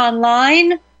you're not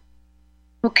online,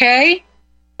 okay?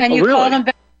 And you call them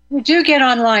back. You do get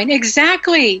online.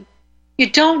 Exactly. You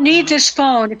don't need this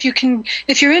phone. If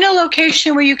you're in a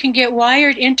location where you can get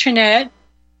wired internet,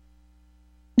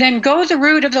 then go the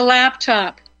route of the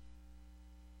laptop.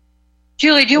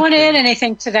 Julie, do you want to add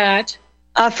anything to that?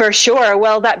 For sure.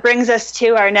 Well, that brings us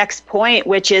to our next point,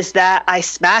 which is that I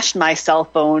smashed my cell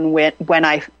phone when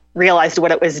I realized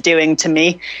what it was doing to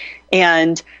me.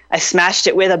 And I smashed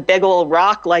it with a big old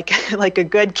rock like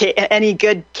any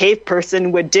good cave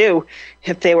person would do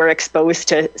if they were exposed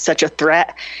to such a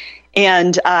threat.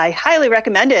 And I highly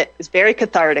recommend it. It's very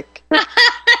cathartic.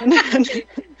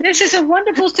 This is a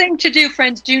wonderful thing to do,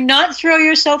 friends. Do not throw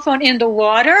your cell phone in the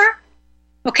water,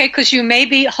 okay, because you may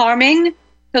be harming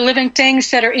the living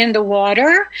things that are in the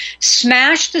water.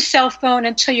 Smash the cell phone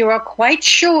until you are quite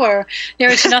sure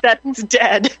there's nothing that's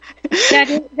dead.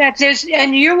 that there's.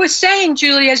 And you were saying,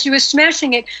 Julie, as you were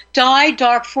smashing it, die,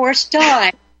 dark force,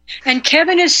 die. And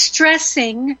Kevin is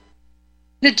stressing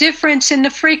the difference in the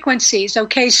frequencies.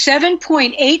 Okay,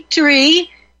 7.83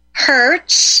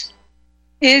 hertz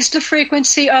is the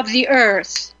frequency of the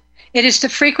Earth. It is the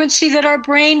frequency that our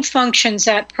brain functions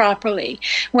at properly.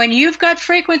 When you've got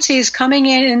frequencies coming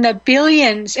in the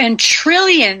billions and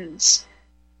trillions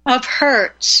of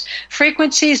hertz,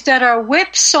 frequencies that are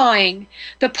whipsawing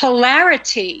the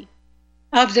polarity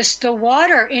of the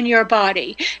water in your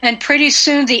body, and pretty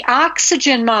soon the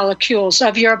oxygen molecules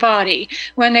of your body,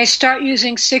 when they start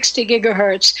using 60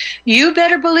 gigahertz, you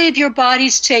better believe your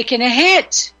body's taking a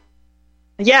hit.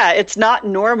 Yeah, it's not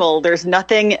normal. There's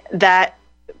nothing that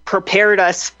prepared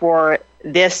us for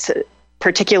this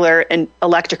particular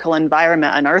electrical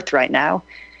environment on Earth right now.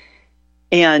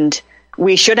 And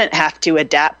we shouldn't have to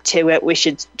adapt to it. We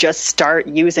should just start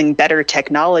using better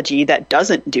technology that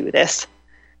doesn't do this.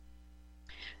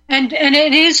 And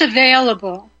it is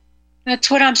available. That's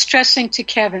what I'm stressing to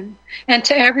Kevin and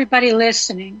to everybody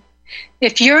listening.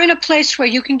 If you're in a place where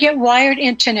you can get wired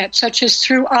internet, such as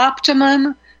through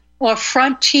Optimum or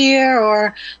Frontier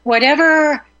or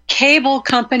whatever cable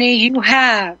company you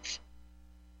have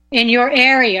in your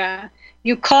area,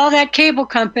 you call that cable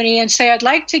company and say, I'd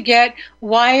like to get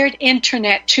wired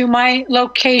internet to my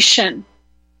location.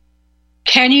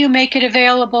 Can you make it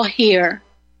available here?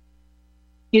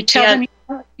 You tell them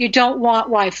you don't want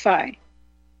Wi-Fi.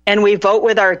 And we vote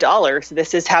with our dollars.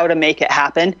 This is how to make it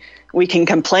happen. We can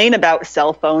complain about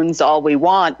cell phones all we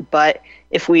want, but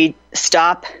if we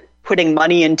stop putting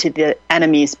money into the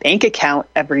enemy's bank account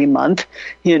every month,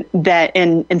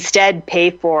 and instead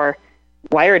pay for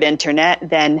wired internet,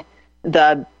 then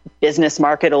the business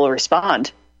market will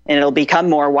respond and it'll become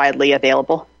more widely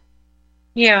available.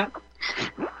 Yeah.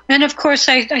 And of course,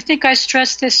 I think I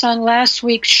stressed this on last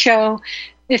week's show.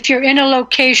 If you're in a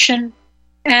location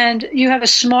and you have a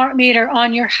smart meter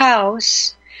on your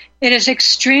house, it is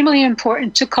extremely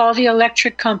important to call the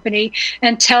electric company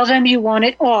and tell them you want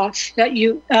it off, that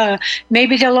you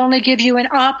maybe they'll only give you an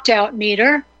opt-out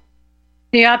meter,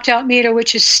 the opt-out meter,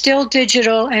 which is still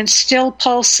digital and still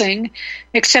pulsing,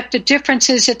 except the difference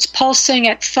is it's pulsing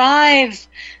at 5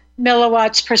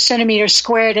 milliwatts per centimeter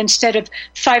squared instead of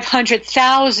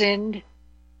 500,000.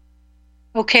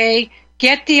 Okay?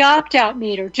 Get the opt-out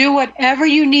meter. Do whatever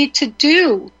you need to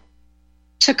do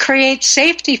to create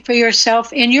safety for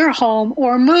yourself in your home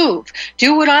or move.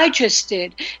 Do what I just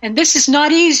did. And this is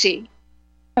not easy.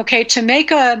 Okay, to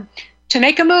make a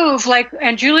move,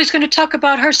 and Julie's going to talk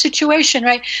about her situation,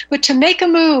 right? But to make a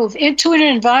move into an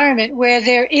environment where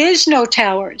there is no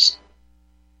towers,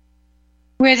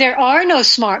 where there are no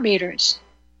smart meters,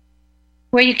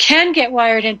 where you can get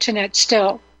wired internet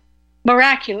still,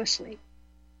 miraculously.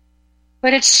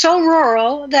 But it's so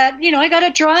rural that, I got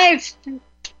to drive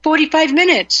 45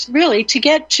 minutes, really, to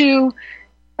get to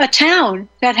a town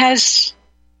that has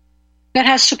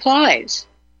supplies.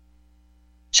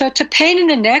 So it's a pain in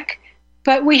the neck,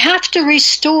 but we have to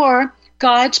restore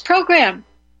God's program.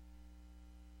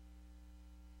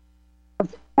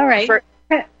 All right.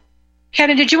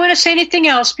 Kevin, did you want to say anything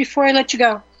else before I let you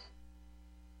go?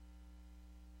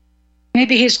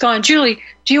 Maybe he's gone. Julie,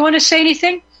 do you want to say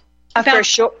anything? For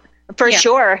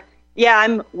sure. Yeah,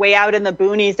 I'm way out in the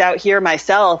boonies out here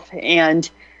myself. And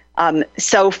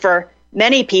so for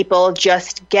many people,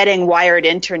 just getting wired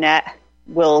internet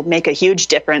will make a huge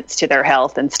difference to their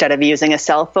health instead of using a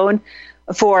cell phone.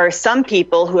 For some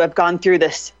people who have gone through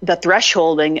the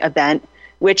thresholding event,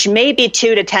 which may be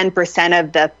 2 to 10%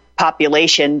 of the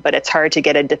population, but it's hard to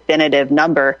get a definitive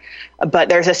number. But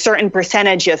there's a certain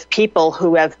percentage of people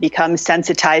who have become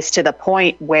sensitized to the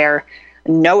point where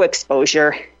no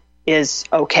exposure is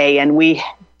okay, and we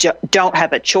don't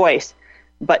have a choice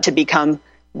but to become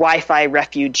Wi-Fi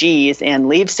refugees and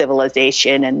leave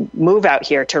civilization and move out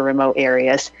here to remote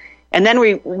areas. And then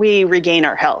we regain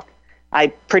our health. I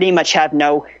pretty much have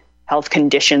no health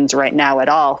conditions right now at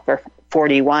all. For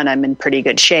 41, I'm in pretty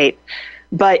good shape.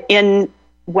 But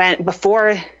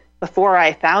before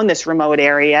I found this remote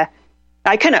area,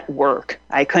 I couldn't work.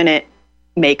 I couldn't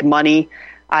make money.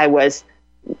 I was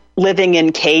living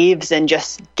in caves and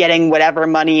just getting whatever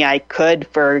money I could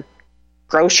for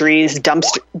groceries,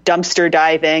 dumpster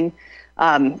diving,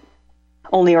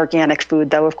 only organic food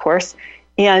though, of course.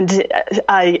 And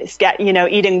I got,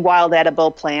 eating wild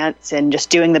edible plants and just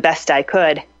doing the best I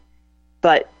could.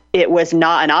 But it was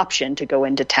not an option to go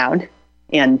into town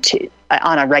and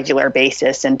on a regular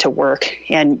basis and to work.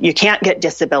 And you can't get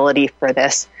disability for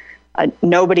this.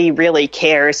 Nobody really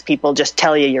cares. People just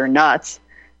tell you you're nuts.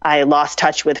 I lost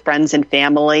touch with friends and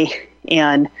family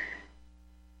and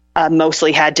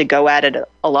mostly had to go at it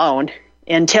alone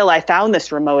until I found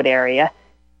this remote area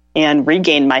and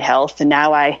regained my health. And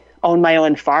now I own my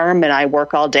own farm and I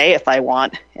work all day if I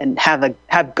want and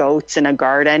have goats and a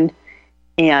garden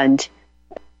and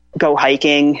go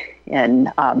hiking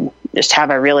and just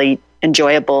have a really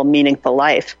enjoyable, meaningful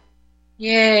life.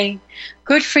 Yay.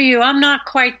 Good for you. I'm not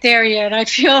quite there yet. I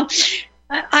feel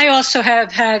I also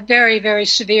have had very, very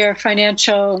severe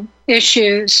financial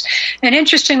issues. And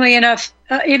interestingly enough,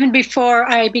 even before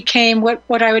I became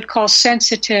what I would call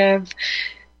sensitive,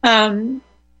 I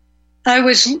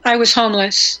was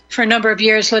homeless for a number of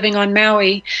years living on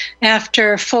Maui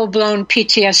after full-blown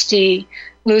PTSD,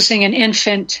 losing an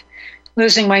infant,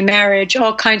 losing my marriage.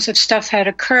 All kinds of stuff had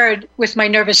occurred with my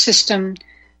nervous system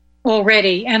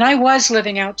already. And I was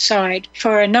living outside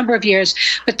for a number of years,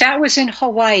 but that was in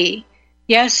Hawaii.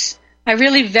 Yes, I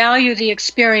really value the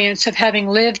experience of having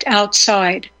lived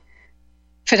outside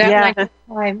for that length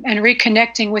of time and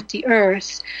reconnecting with the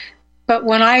earth. But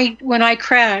when I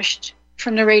crashed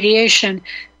from the radiation,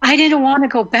 I didn't want to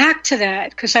go back to that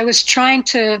because I was trying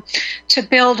to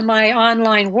build my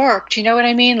online work. Do you know what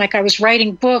I mean? Like I was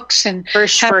writing books and for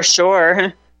sure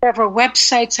several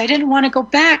websites. I didn't want to go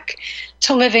back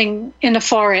to living in the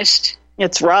forest.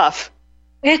 It's rough.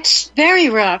 It's very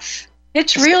rough.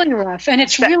 It's really rough, and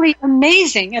it's really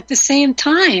amazing at the same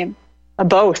time.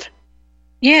 Both.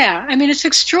 Yeah, I mean, it's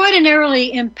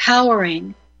extraordinarily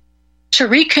empowering to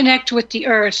reconnect with the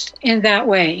earth in that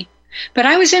way. But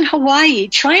I was in Hawaii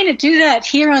trying to do that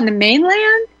here on the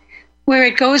mainland, where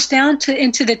it goes down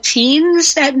into the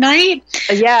teens at night.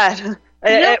 Yeah,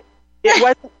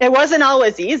 it wasn't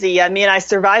always easy. I mean, I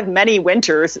survived many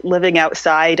winters living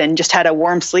outside and just had a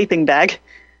warm sleeping bag.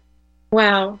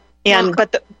 Wow. And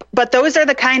but those are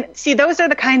the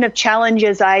kind of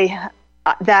challenges that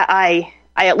I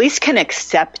at least can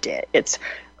accept it. It's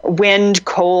wind,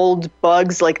 cold,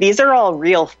 bugs, like these are all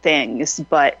real things,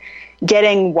 but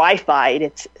getting Wi-Fi,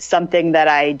 it's something that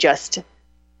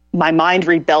my mind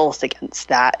rebels against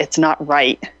that. It's not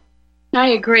right. I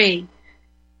agree.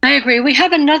 We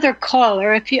have another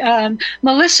caller.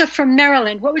 Melissa from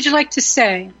Maryland, what would you like to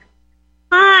say?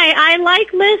 Hi, I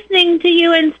like listening to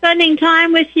you and spending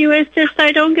time with you. It's just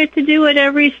I don't get to do it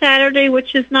every Saturday,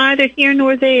 which is neither here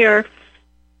nor there.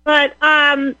 But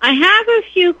I have a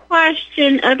few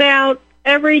questions about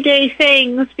everyday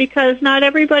things because not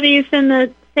everybody is in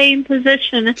the same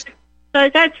position. So I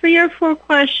got 3 or 4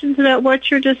 questions about what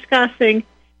you're discussing.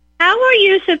 How are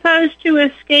you supposed to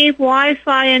escape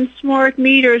Wi-Fi and smart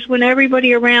meters when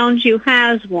everybody around you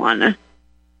has one?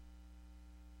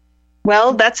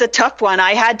 Well, that's a tough one.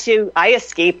 I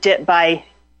escaped it by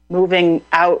moving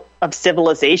out of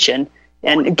civilization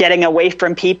and getting away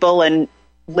from people and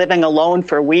living alone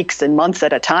for weeks and months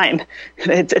at a time.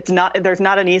 There's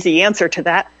not an easy answer to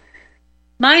that.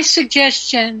 My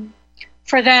suggestion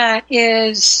for that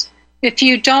is if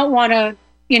you don't want to,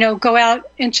 go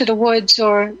out into the woods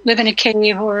or live in a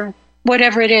cave or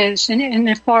whatever it is in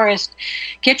the forest,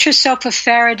 get yourself a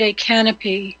Faraday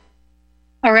canopy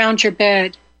around your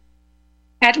bed,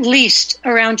 at least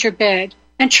around your bed.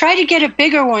 And try to get a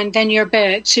bigger one than your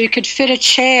bed so you could fit a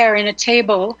chair and a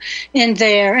table in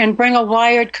there and bring a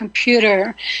wired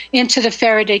computer into the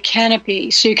Faraday canopy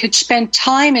so you could spend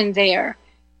time in there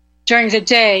during the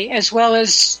day as well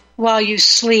as while you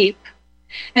sleep.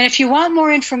 And if you want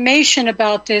more information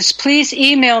about this, please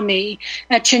email me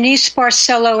at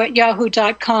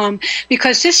JaniceBarcelo@yahoo.com,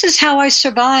 because this is how I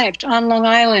survived on Long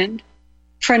Island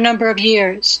for a number of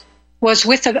years. Was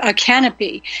with a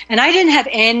canopy. And I didn't have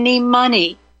any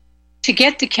money to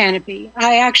get the canopy.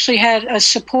 I actually had a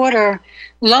supporter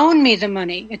loan me the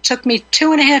money. It took me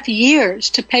 2.5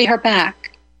 years to pay her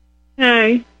back.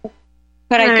 Okay.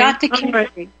 But I got the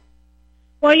canopy.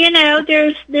 Well,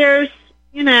 there's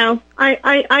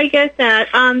I get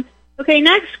that. Okay,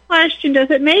 next question. Does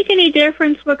it make any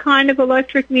difference what kind of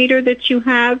electric meter that you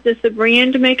have? Does the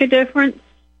brand make a difference?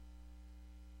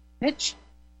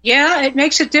 Yeah, it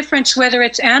makes a difference whether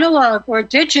it's analog or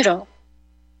digital.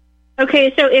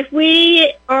 Okay, so if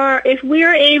we are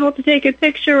able to take a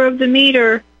picture of the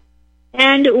meter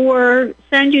and or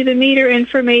send you the meter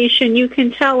information, you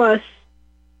can tell us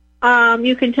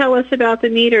about the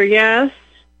meter, yes?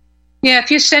 Yeah, if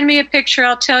you send me a picture,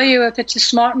 I'll tell you if it's a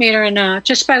smart meter or not,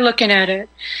 just by looking at it.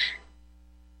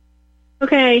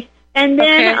 Okay. And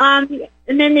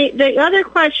then the other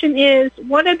question is,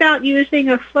 what about using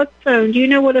a flip phone? Do you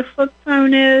know what a flip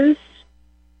phone is?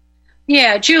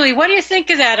 Yeah, Julie, what do you think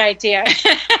of that idea?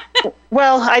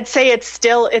 Well, I'd say it's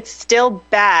still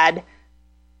bad,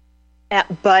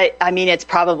 but I mean, it's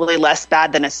probably less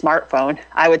bad than a smartphone.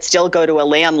 I would still go to a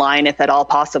landline if at all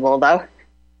possible, though.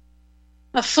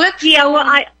 A flip phone? Yeah,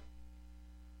 well,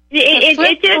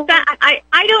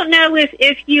 I don't know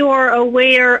if you are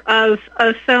aware of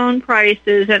phone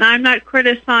prices, and I'm not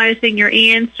criticizing your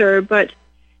answer, but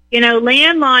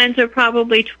landlines are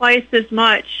probably twice as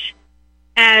much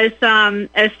as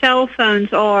cell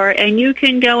phones are, and you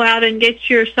can go out and get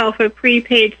yourself a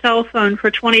prepaid cell phone for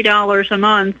 $20 a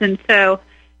month, and so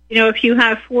if you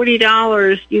have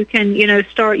 $40, you can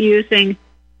start using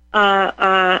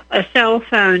a cell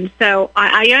phone. So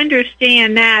I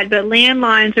understand that, but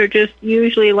landlines are just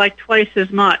usually like twice as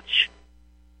much.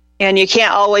 And you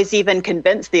can't always even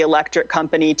convince the electric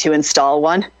company to install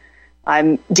one.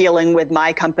 I'm dealing with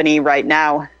my company right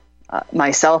now,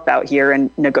 myself out here and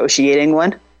negotiating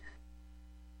one.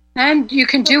 And you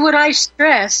can do what I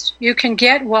stressed. You can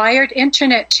get wired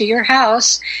internet to your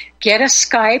house, get a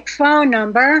Skype phone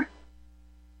number,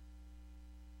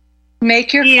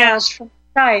 make your calls from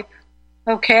Skype,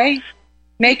 okay?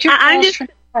 Make your calls from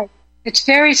Skype. It's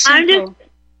very simple.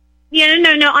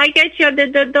 No, I get you.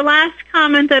 The last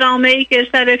comment that I'll make is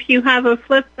that if you have a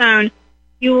flip phone,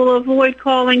 you will avoid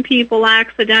calling people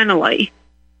accidentally.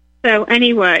 So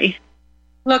anyway.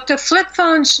 Look, the flip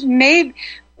phones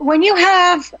when you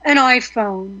have an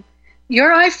iPhone,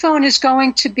 your iPhone is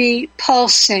going to be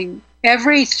pulsing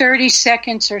every 30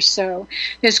 seconds or so.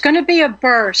 There's going to be a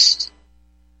burst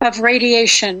of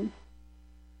radiation,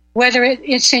 whether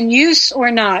it's in use or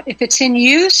not. If it's in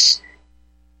use,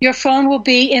 your phone will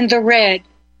be in the red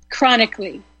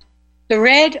chronically. The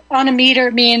red on a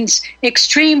meter means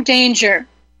extreme danger.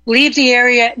 Leave the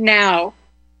area now.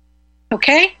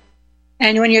 Okay?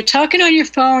 And when you're talking on your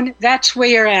phone, that's where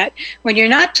you're at. When you're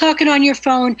not talking on your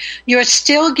phone, you're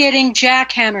still getting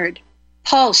jackhammered,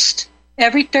 pulsed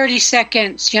every 30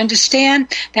 seconds. You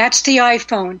understand? That's the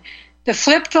iPhone. The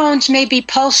flip phones may be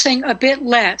pulsing a bit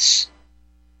less,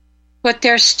 but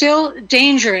they're still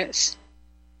dangerous.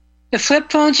 The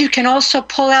flip phones, you can also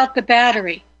pull out the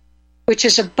battery, which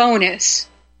is a bonus.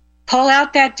 Pull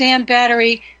out that damn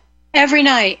battery every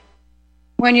night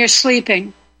when you're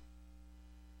sleeping.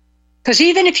 Because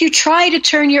even if you try to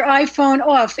turn your iPhone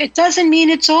off, it doesn't mean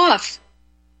it's off.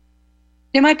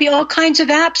 There might be all kinds of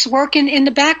apps working in the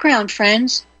background,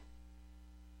 friends.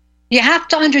 You have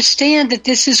to understand that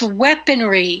this is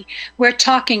weaponry we're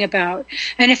talking about.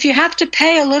 And if you have to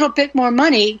pay a little bit more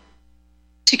money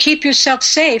to keep yourself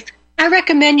safe, I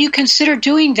recommend you consider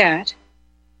doing that.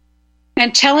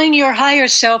 And telling your higher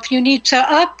self you need to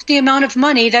up the amount of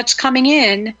money that's coming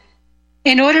in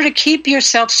order to keep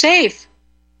yourself safe.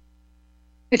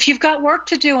 If you've got work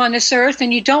to do on this earth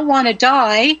and you don't want to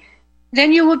die,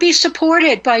 then you will be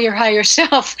supported by your higher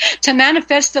self to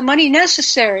manifest the money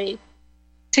necessary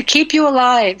to keep you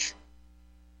alive.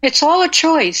 It's all a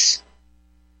choice.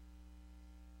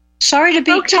 Sorry to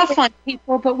be tough on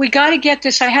people, but we got to get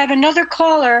this. I have another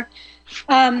caller.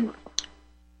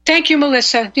 Thank you,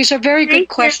 Melissa. These are very good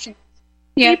questions.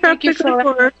 Yeah, thank you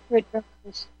for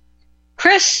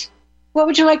Chris. What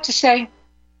would you like to say?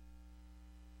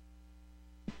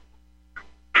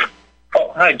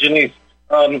 Oh, hi, Jeanice.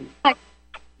 Hi.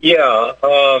 Yeah,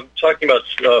 talking about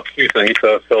a few things.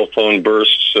 Cell phone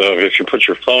bursts. If you put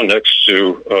your phone next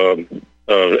to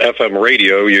FM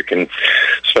radio, you can,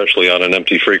 especially on an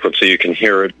empty frequency, you can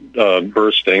hear it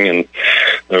bursting. And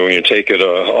when you take it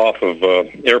off of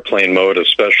airplane mode,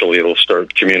 especially, it'll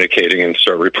start communicating and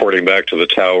start reporting back to the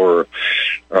tower.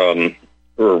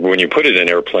 Or when you put it in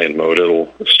airplane mode,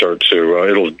 it'll start to,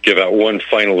 it'll give out one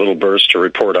final little burst to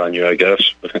report on you, I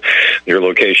guess, your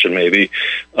location maybe.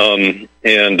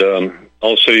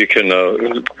 Also you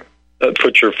can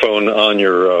put your phone on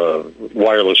your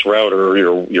wireless router, or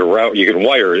your route. You can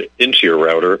wire it into your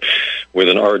router with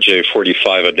an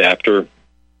RJ45 adapter.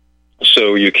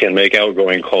 So you can make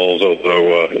outgoing calls,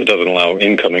 although it doesn't allow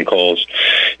incoming calls.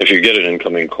 If you get an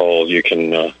incoming call, you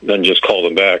can then just call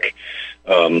them back.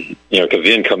 Because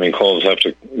the incoming calls have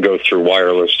to go through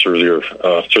wireless through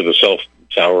the cell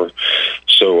tower.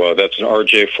 So that's an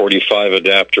RJ45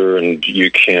 adapter, and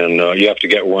you have to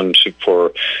get one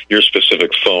for your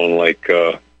specific phone. Like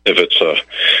if it's a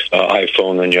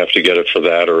iPhone, then you have to get it for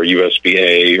that, or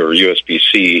USB-A or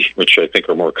USB-C, which I think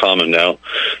are more common now.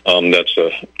 That's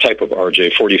a type of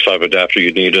RJ45 adapter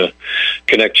you need to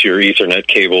connect to your Ethernet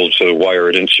cable to wire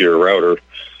it into your router.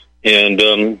 And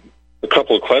a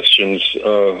couple of questions,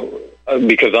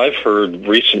 because I've heard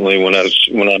recently when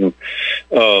I'm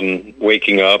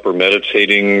waking up or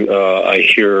meditating, I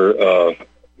hear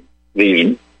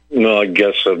these, I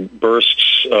guess,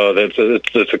 bursts.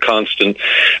 That's a constant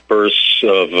burst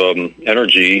of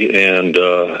energy, and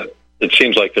it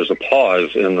seems like there's a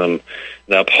pause in them.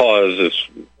 That pause is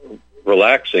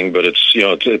relaxing, but it's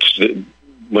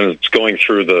when it's going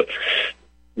through the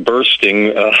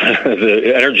bursting,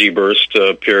 the energy burst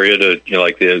period, it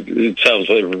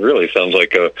really sounds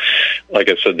like I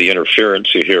said, the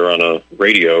interference you hear on a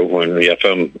radio, when the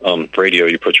FM radio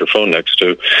you put your phone next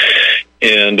to,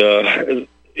 and so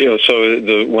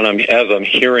as I'm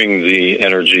hearing the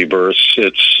energy bursts,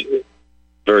 it's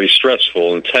very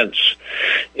stressful, intense,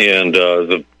 and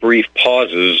the brief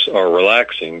pauses are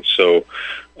relaxing. So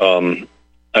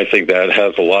I think that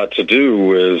has a lot to do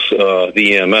with the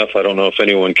EMF. I don't know if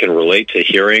anyone can relate to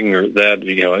hearing or that,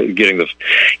 getting the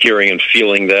hearing and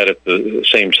feeling that at the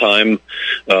same time.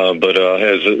 But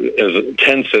as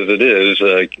intense as it is,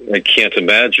 I can't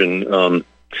imagine,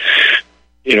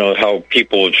 how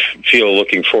people would feel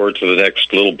looking forward to the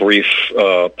next little brief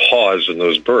pause in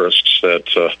those bursts that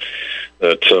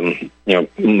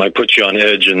might put you on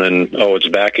edge, and then, it's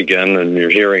back again, and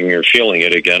you're feeling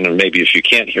it again, and maybe if you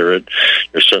can't hear it,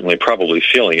 you're certainly probably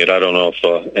feeling it. I don't know if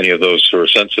any of those who are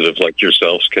sensitive like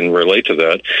yourselves can relate to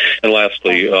that. And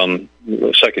lastly,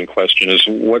 the second question is,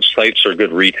 what sites are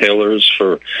good retailers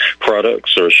for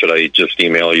products, or should I just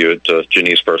email you at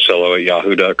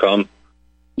JaniceBarcelo@yahoo.com?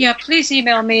 Yeah, please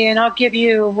email me, and I'll give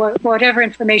you whatever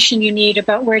information you need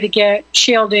about where to get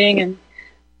shielding and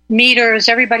meters.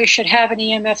 Everybody should have an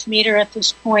EMF meter at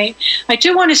this point. I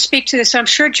do want to speak to this. I'm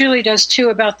sure Julie does too,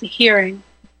 about the hearing.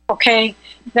 Okay,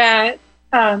 that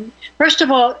first of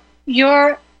all,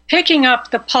 you're picking up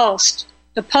the pulse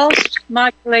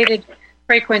modulated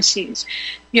frequencies.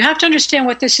 You have to understand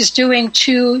what this is doing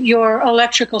to your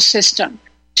electrical system,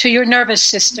 to your nervous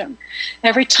system.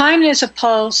 Every time there's a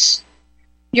pulse,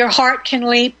 your heart can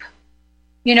leap.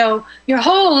 Your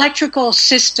whole electrical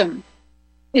system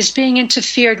is being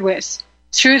interfered with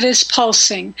through this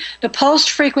pulsing. The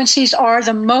pulsed frequencies are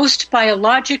the most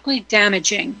biologically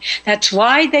damaging. That's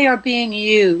why they are being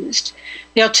used.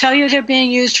 They'll tell you they're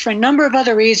being used for a number of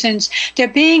other reasons. They're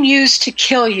being used to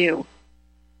kill you.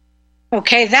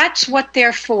 Okay, that's what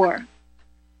they're for.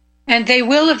 And they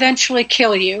will eventually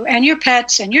kill you and your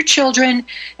pets and your children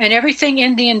and everything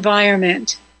in the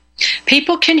environment.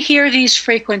 People can hear these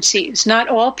frequencies. Not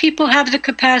all people have the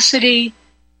capacity.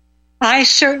 I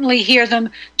certainly hear them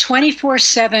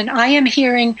 24/7. I am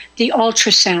hearing the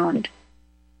ultrasound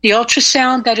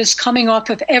that is coming off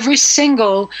of every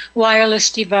single wireless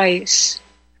device,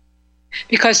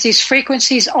 because these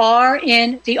frequencies are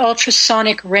in the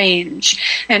ultrasonic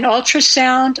range. And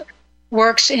ultrasound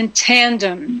works in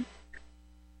tandem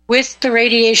with the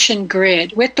radiation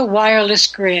grid, with the wireless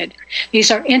grid.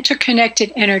 These are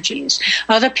interconnected energies.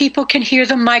 Other people can hear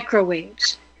the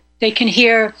microwaves. They can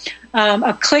hear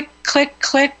a click, click,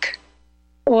 click,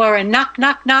 or a knock,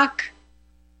 knock, knock,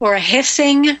 or a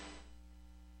hissing.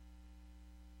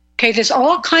 Okay, there's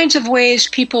all kinds of ways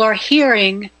people are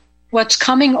hearing what's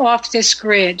coming off this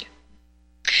grid.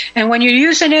 And when you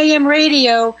use an AM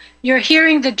radio, you're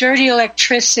hearing the dirty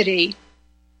electricity.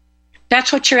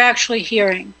 That's what you're actually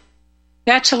hearing.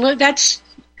 That's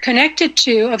connected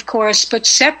to, of course, but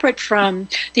separate from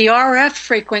the RF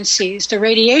frequencies, the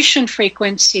radiation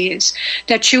frequencies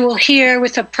that you will hear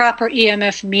with a proper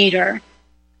EMF meter.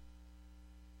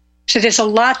 So there's a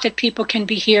lot that people can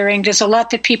be hearing. There's a lot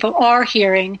that people are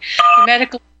hearing. The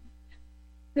medical,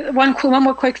 one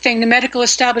more quick thing. The medical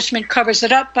establishment covers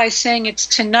it up by saying it's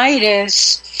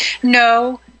tinnitus.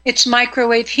 No, it's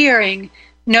microwave hearing.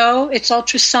 No, it's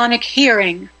ultrasonic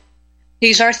hearing.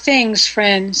 These are things,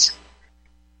 friends,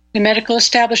 the medical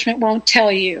establishment won't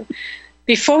tell you.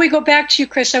 Before we go back to you,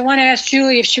 Chris, I want to ask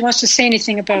Julie if she wants to say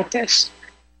anything about this.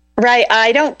 Right.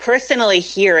 I don't personally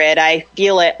hear it. I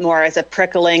feel it more as a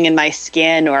prickling in my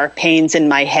skin or pains in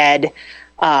my head,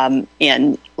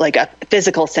 and like a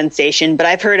physical sensation. But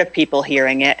I've heard of people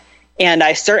hearing it. And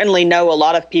I certainly know a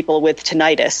lot of people with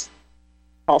tinnitus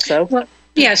also. Well,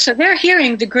 yeah, so they're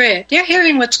hearing the grid. They're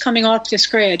hearing what's coming off this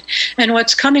grid and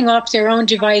what's coming off their own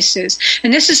devices.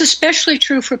 And this is especially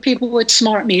true for people with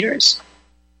smart meters.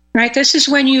 Right? This is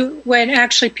when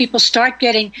actually people start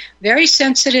getting very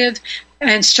sensitive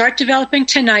and start developing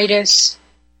tinnitus.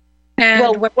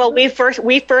 And we first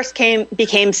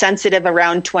became sensitive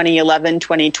around 2011,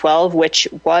 2012, which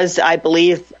was, I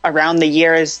believe, around the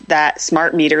years that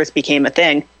smart meters became a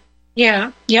thing.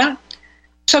 Yeah.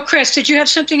 So, Chris, did you have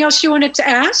something else you wanted to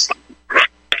ask?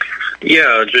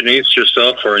 Yeah, Jeanice,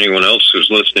 yourself or anyone else who's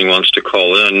listening wants to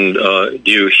call in.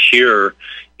 Do you hear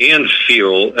and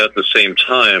feel at the same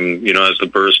time, as the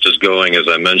burst is going, as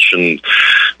I mentioned,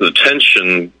 the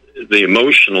tension, the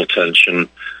emotional tension,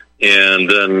 and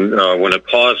then when it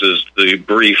pauses, the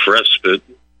brief respite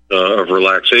of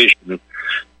relaxation.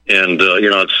 And,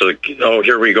 it's like, oh,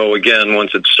 here we go again.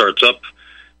 Once it starts up,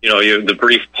 the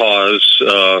brief pause,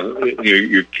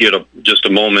 you get just a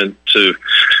moment to,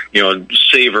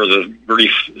 savor the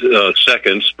brief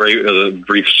seconds, the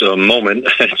brief moment.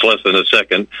 It's less than a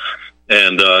second.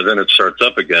 And then it starts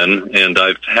up again. And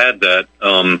I've had that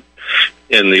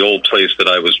in the old place that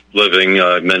I was living.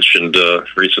 I mentioned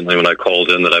recently when I called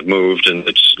in that I've moved, and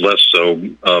it's less so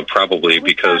probably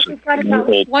because we've got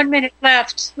about 1 minute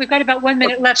left. We've got about 1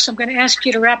 minute left, so I'm going to ask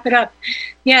you to wrap it up.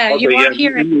 Yeah, you are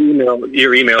here.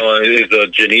 Your email is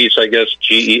Jeanice, I guess,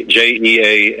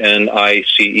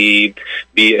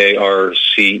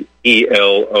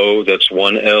 JeaniceBarcelo. That's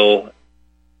one L.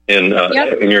 In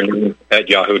your name at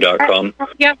yahoo.com.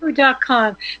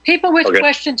 Yahoo.com. People with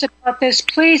questions about this,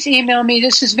 please email me.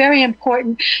 This is very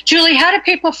important. Julie, how do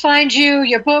people find you,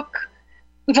 your book?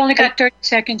 We've only got 30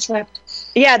 seconds left.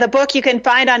 Yeah, the book you can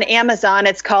find on Amazon.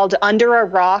 It's called Under a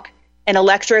Rock, an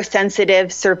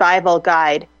Electrosensitive Survival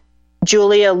Guide.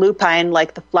 Julia Lupine,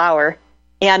 like the flower.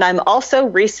 And I'm also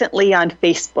recently on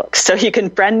Facebook, so you can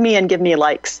friend me and give me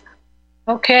likes.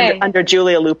 Okay. Under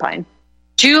Julia Lupine.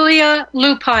 Julia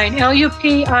Lupine,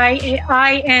 Lupine,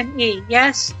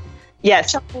 yes?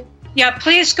 Yes. So,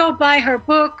 please go buy her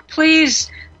book.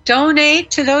 Please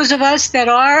donate to those of us that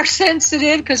are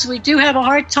sensitive, because we do have a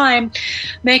hard time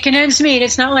making ends meet.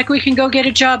 It's not like we can go get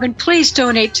a job. And please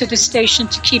donate to the station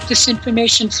to keep this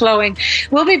information flowing.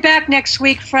 We'll be back next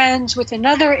week, friends, with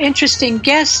another interesting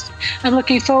guest. I'm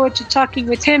looking forward to talking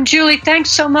with him. Julie, thanks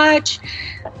so much.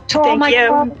 To all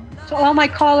my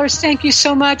callers, thank you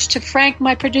so much. To Frank,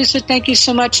 my producer, thank you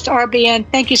so much. To RBN,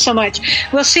 thank you so much.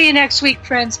 We'll see you next week,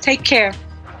 friends. Take care.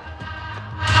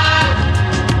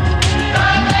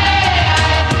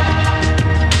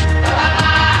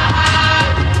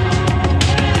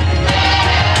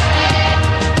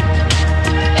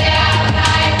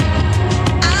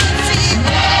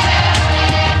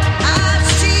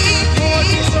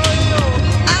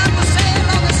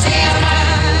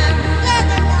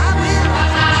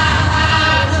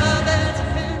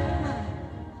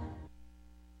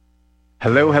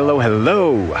 Hello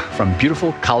from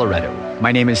beautiful Colorado.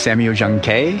 My name is Samuel Jung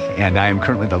Kei, and I am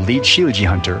currently the lead Shilajit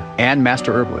hunter and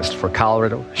master herbalist for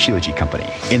Colorado Shilajit Company.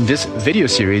 In this video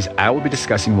series, I will be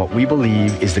discussing what we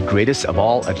believe is the greatest of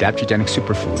all adaptogenic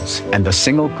superfoods and the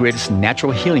single greatest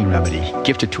natural healing remedy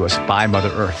gifted to us by Mother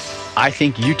Earth. I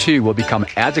think you too will become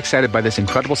as excited by this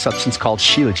incredible substance called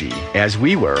Shilajit as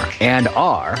we were and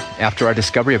are after our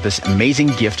discovery of this amazing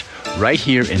gift right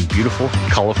here in beautiful,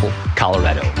 colorful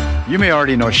Colorado. You may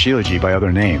already know Shilajit by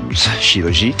other names: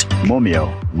 Shilajit,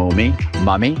 Momio, Momi,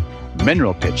 Mami,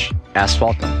 Mineral Pitch,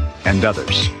 Asphaltum, and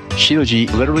others.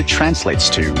 Shilajit literally translates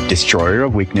to destroyer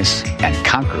of weakness and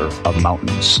conqueror of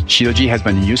mountains. Shilajit has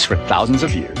been in use for thousands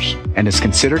of years and is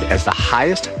considered as the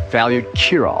highest valued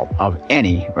cure-all of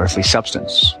any earthly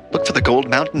substance. Look for the gold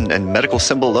mountain and medical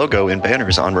symbol logo in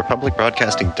banners on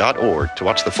republicbroadcasting.org to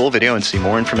watch the full video and see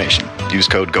more information. Use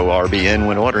code GORBN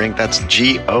when ordering. That's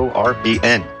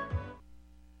GORBN.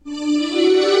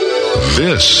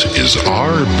 This is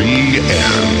RBN,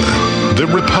 the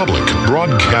Republic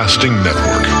Broadcasting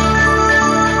Network.